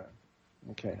 Arizona.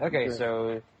 Okay,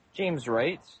 so James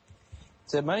writes,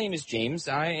 so my name is James.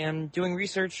 I am doing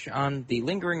research on the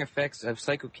lingering effects of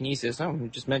psychokinesis. Oh, we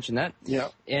just mentioned that. Yeah.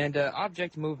 And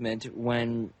object movement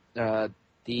when the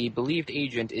believed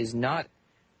agent is not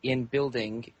in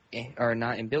building, or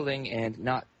not in building and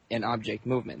not in object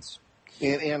movements.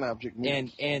 And object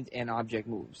moves. And object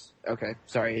moves. Okay,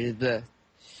 sorry.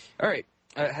 All right.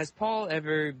 Has Paul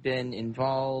ever been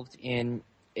involved in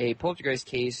a poltergeist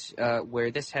case where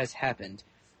this has happened?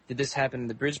 Did this happen in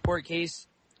the Bridgeport case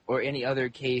or any other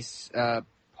case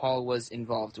Paul was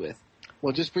involved with?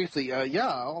 Well, just briefly, yeah,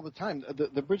 all the time.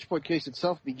 The Bridgeport case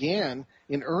itself began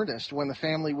in earnest when the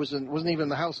family wasn't even in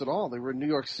the house at all. They were in New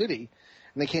York City,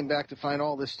 and they came back to find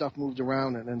all this stuff moved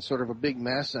around and sort of a big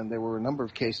mess. And there were a number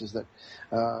of cases that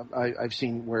I've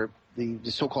seen where the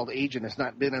so-called agent has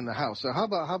not been in the house. So how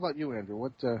about you, Andrew?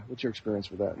 What's your experience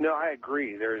with that? No, I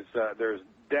agree. There's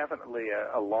definitely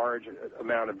a large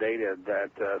amount of data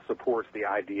that supports the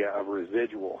idea of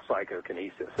residual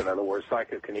psychokinesis. In other words,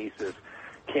 psychokinesis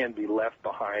can be left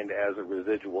behind as a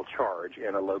residual charge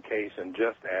in a location,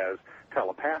 just as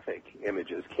telepathic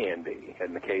images can be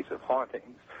in the case of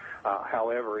hauntings.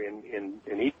 However, in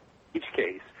each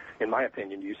case, in my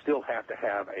opinion, you still have to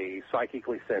have a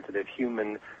psychically sensitive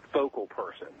human focal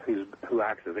person who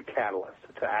acts as a catalyst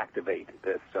to activate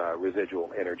this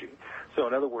residual energy. So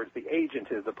in other words, the agent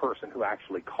is the person who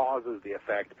actually causes the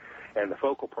effect, and the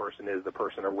focal person is the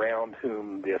person around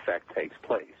whom the effect takes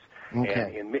place.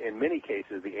 Okay. And in many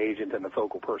cases, the agent and the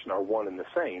focal person are one and the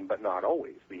same, but not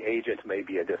always. The agent may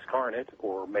be a discarnate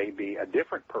or may be a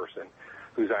different person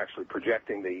who's actually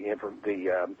projecting the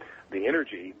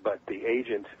energy, but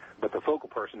the focal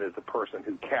person is the person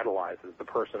who catalyzes, the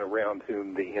person around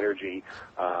whom the energy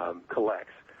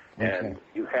collects. And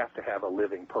you have to have a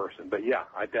living person. But yeah,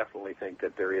 I definitely think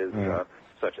that there is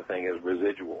such a thing as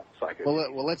residual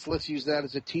psychokinesis. Well, let's use that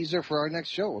as a teaser for our next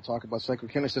show. We'll talk about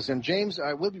psychokinesis. And James,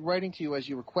 I will be writing to you as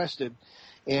you requested,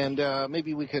 and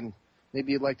maybe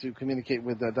you'd like to communicate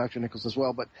with Dr. Nichols as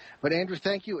well. But Andrew,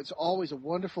 thank you. It's always a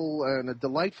wonderful and a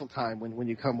delightful time when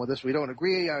you come with us. We don't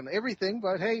agree on everything,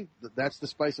 but hey, that's the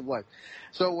spice of life.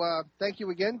 So thank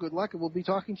you again. Good luck, and we'll be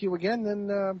talking to you again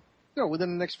within the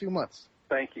next few months.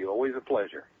 Thank you. Always a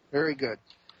pleasure. Very good.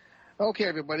 Okay,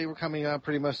 everybody, we're coming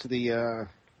pretty much to the end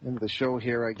of the show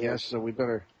here, I guess. So we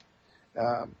better.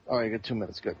 I got 2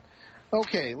 minutes. Good.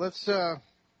 Okay, let's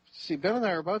see. Ben and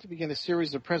I are about to begin a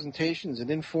series of presentations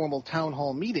and informal town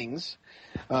hall meetings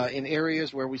in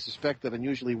areas where we suspect that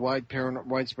unusually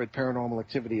widespread paranormal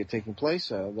activity is taking place.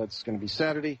 That's going to be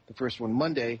Saturday. The first one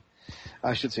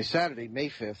Saturday, May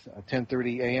 5th,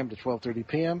 10:30 a.m. to 12:30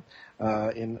 p.m.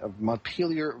 In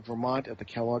Montpelier, Vermont, at the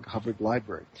Kellogg Hubbard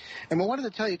Library. And we wanted to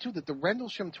tell you, too, that the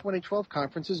Rendlesham 2012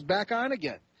 conference is back on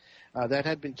again. That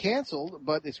had been canceled,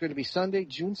 but it's going to be Sunday,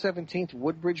 June 17th,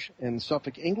 Woodbridge in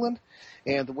Suffolk, England.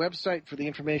 And the website for the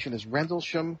information is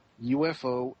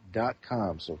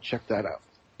rendleshamufo.com, so check that out.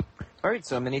 All right,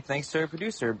 so many thanks to our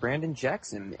producer, Brandon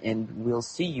Jackson, and we'll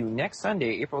see you next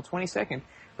Sunday, April 22nd,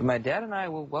 when my dad and I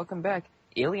will welcome back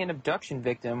alien abduction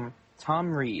victim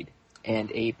Tom Reed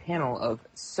and a panel of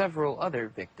several other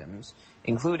victims,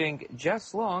 including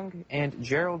Jess Long and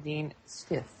Geraldine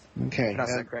Stith. Okay.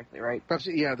 That's that correctly, right? Perhaps,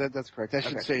 yeah, that's correct. I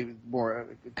should say more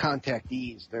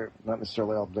contactees. They're not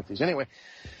necessarily all abductees. Anyway.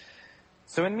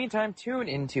 So in the meantime, tune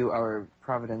into our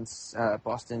Providence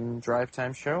Boston Drive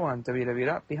Time show on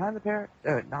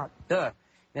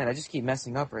Man, I just keep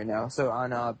messing up right now. So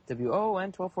on WON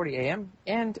 1240 AM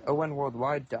and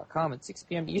ONWorldwide.com at 6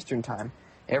 p.m. Eastern Time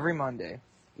every Monday.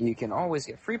 You can always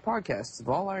get free podcasts of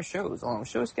all our shows, along with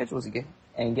show schedules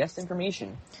and guest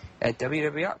information at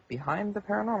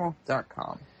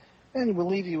www.behindtheparanormal.com. And we'll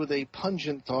leave you with a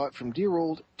pungent thought from dear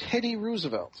old Teddy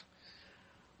Roosevelt.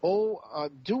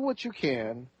 Do what you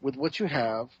can with what you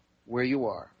have where you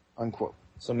are, unquote.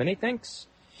 So many thanks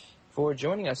for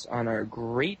joining us on our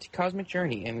great cosmic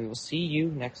journey, and we will see you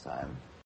next time.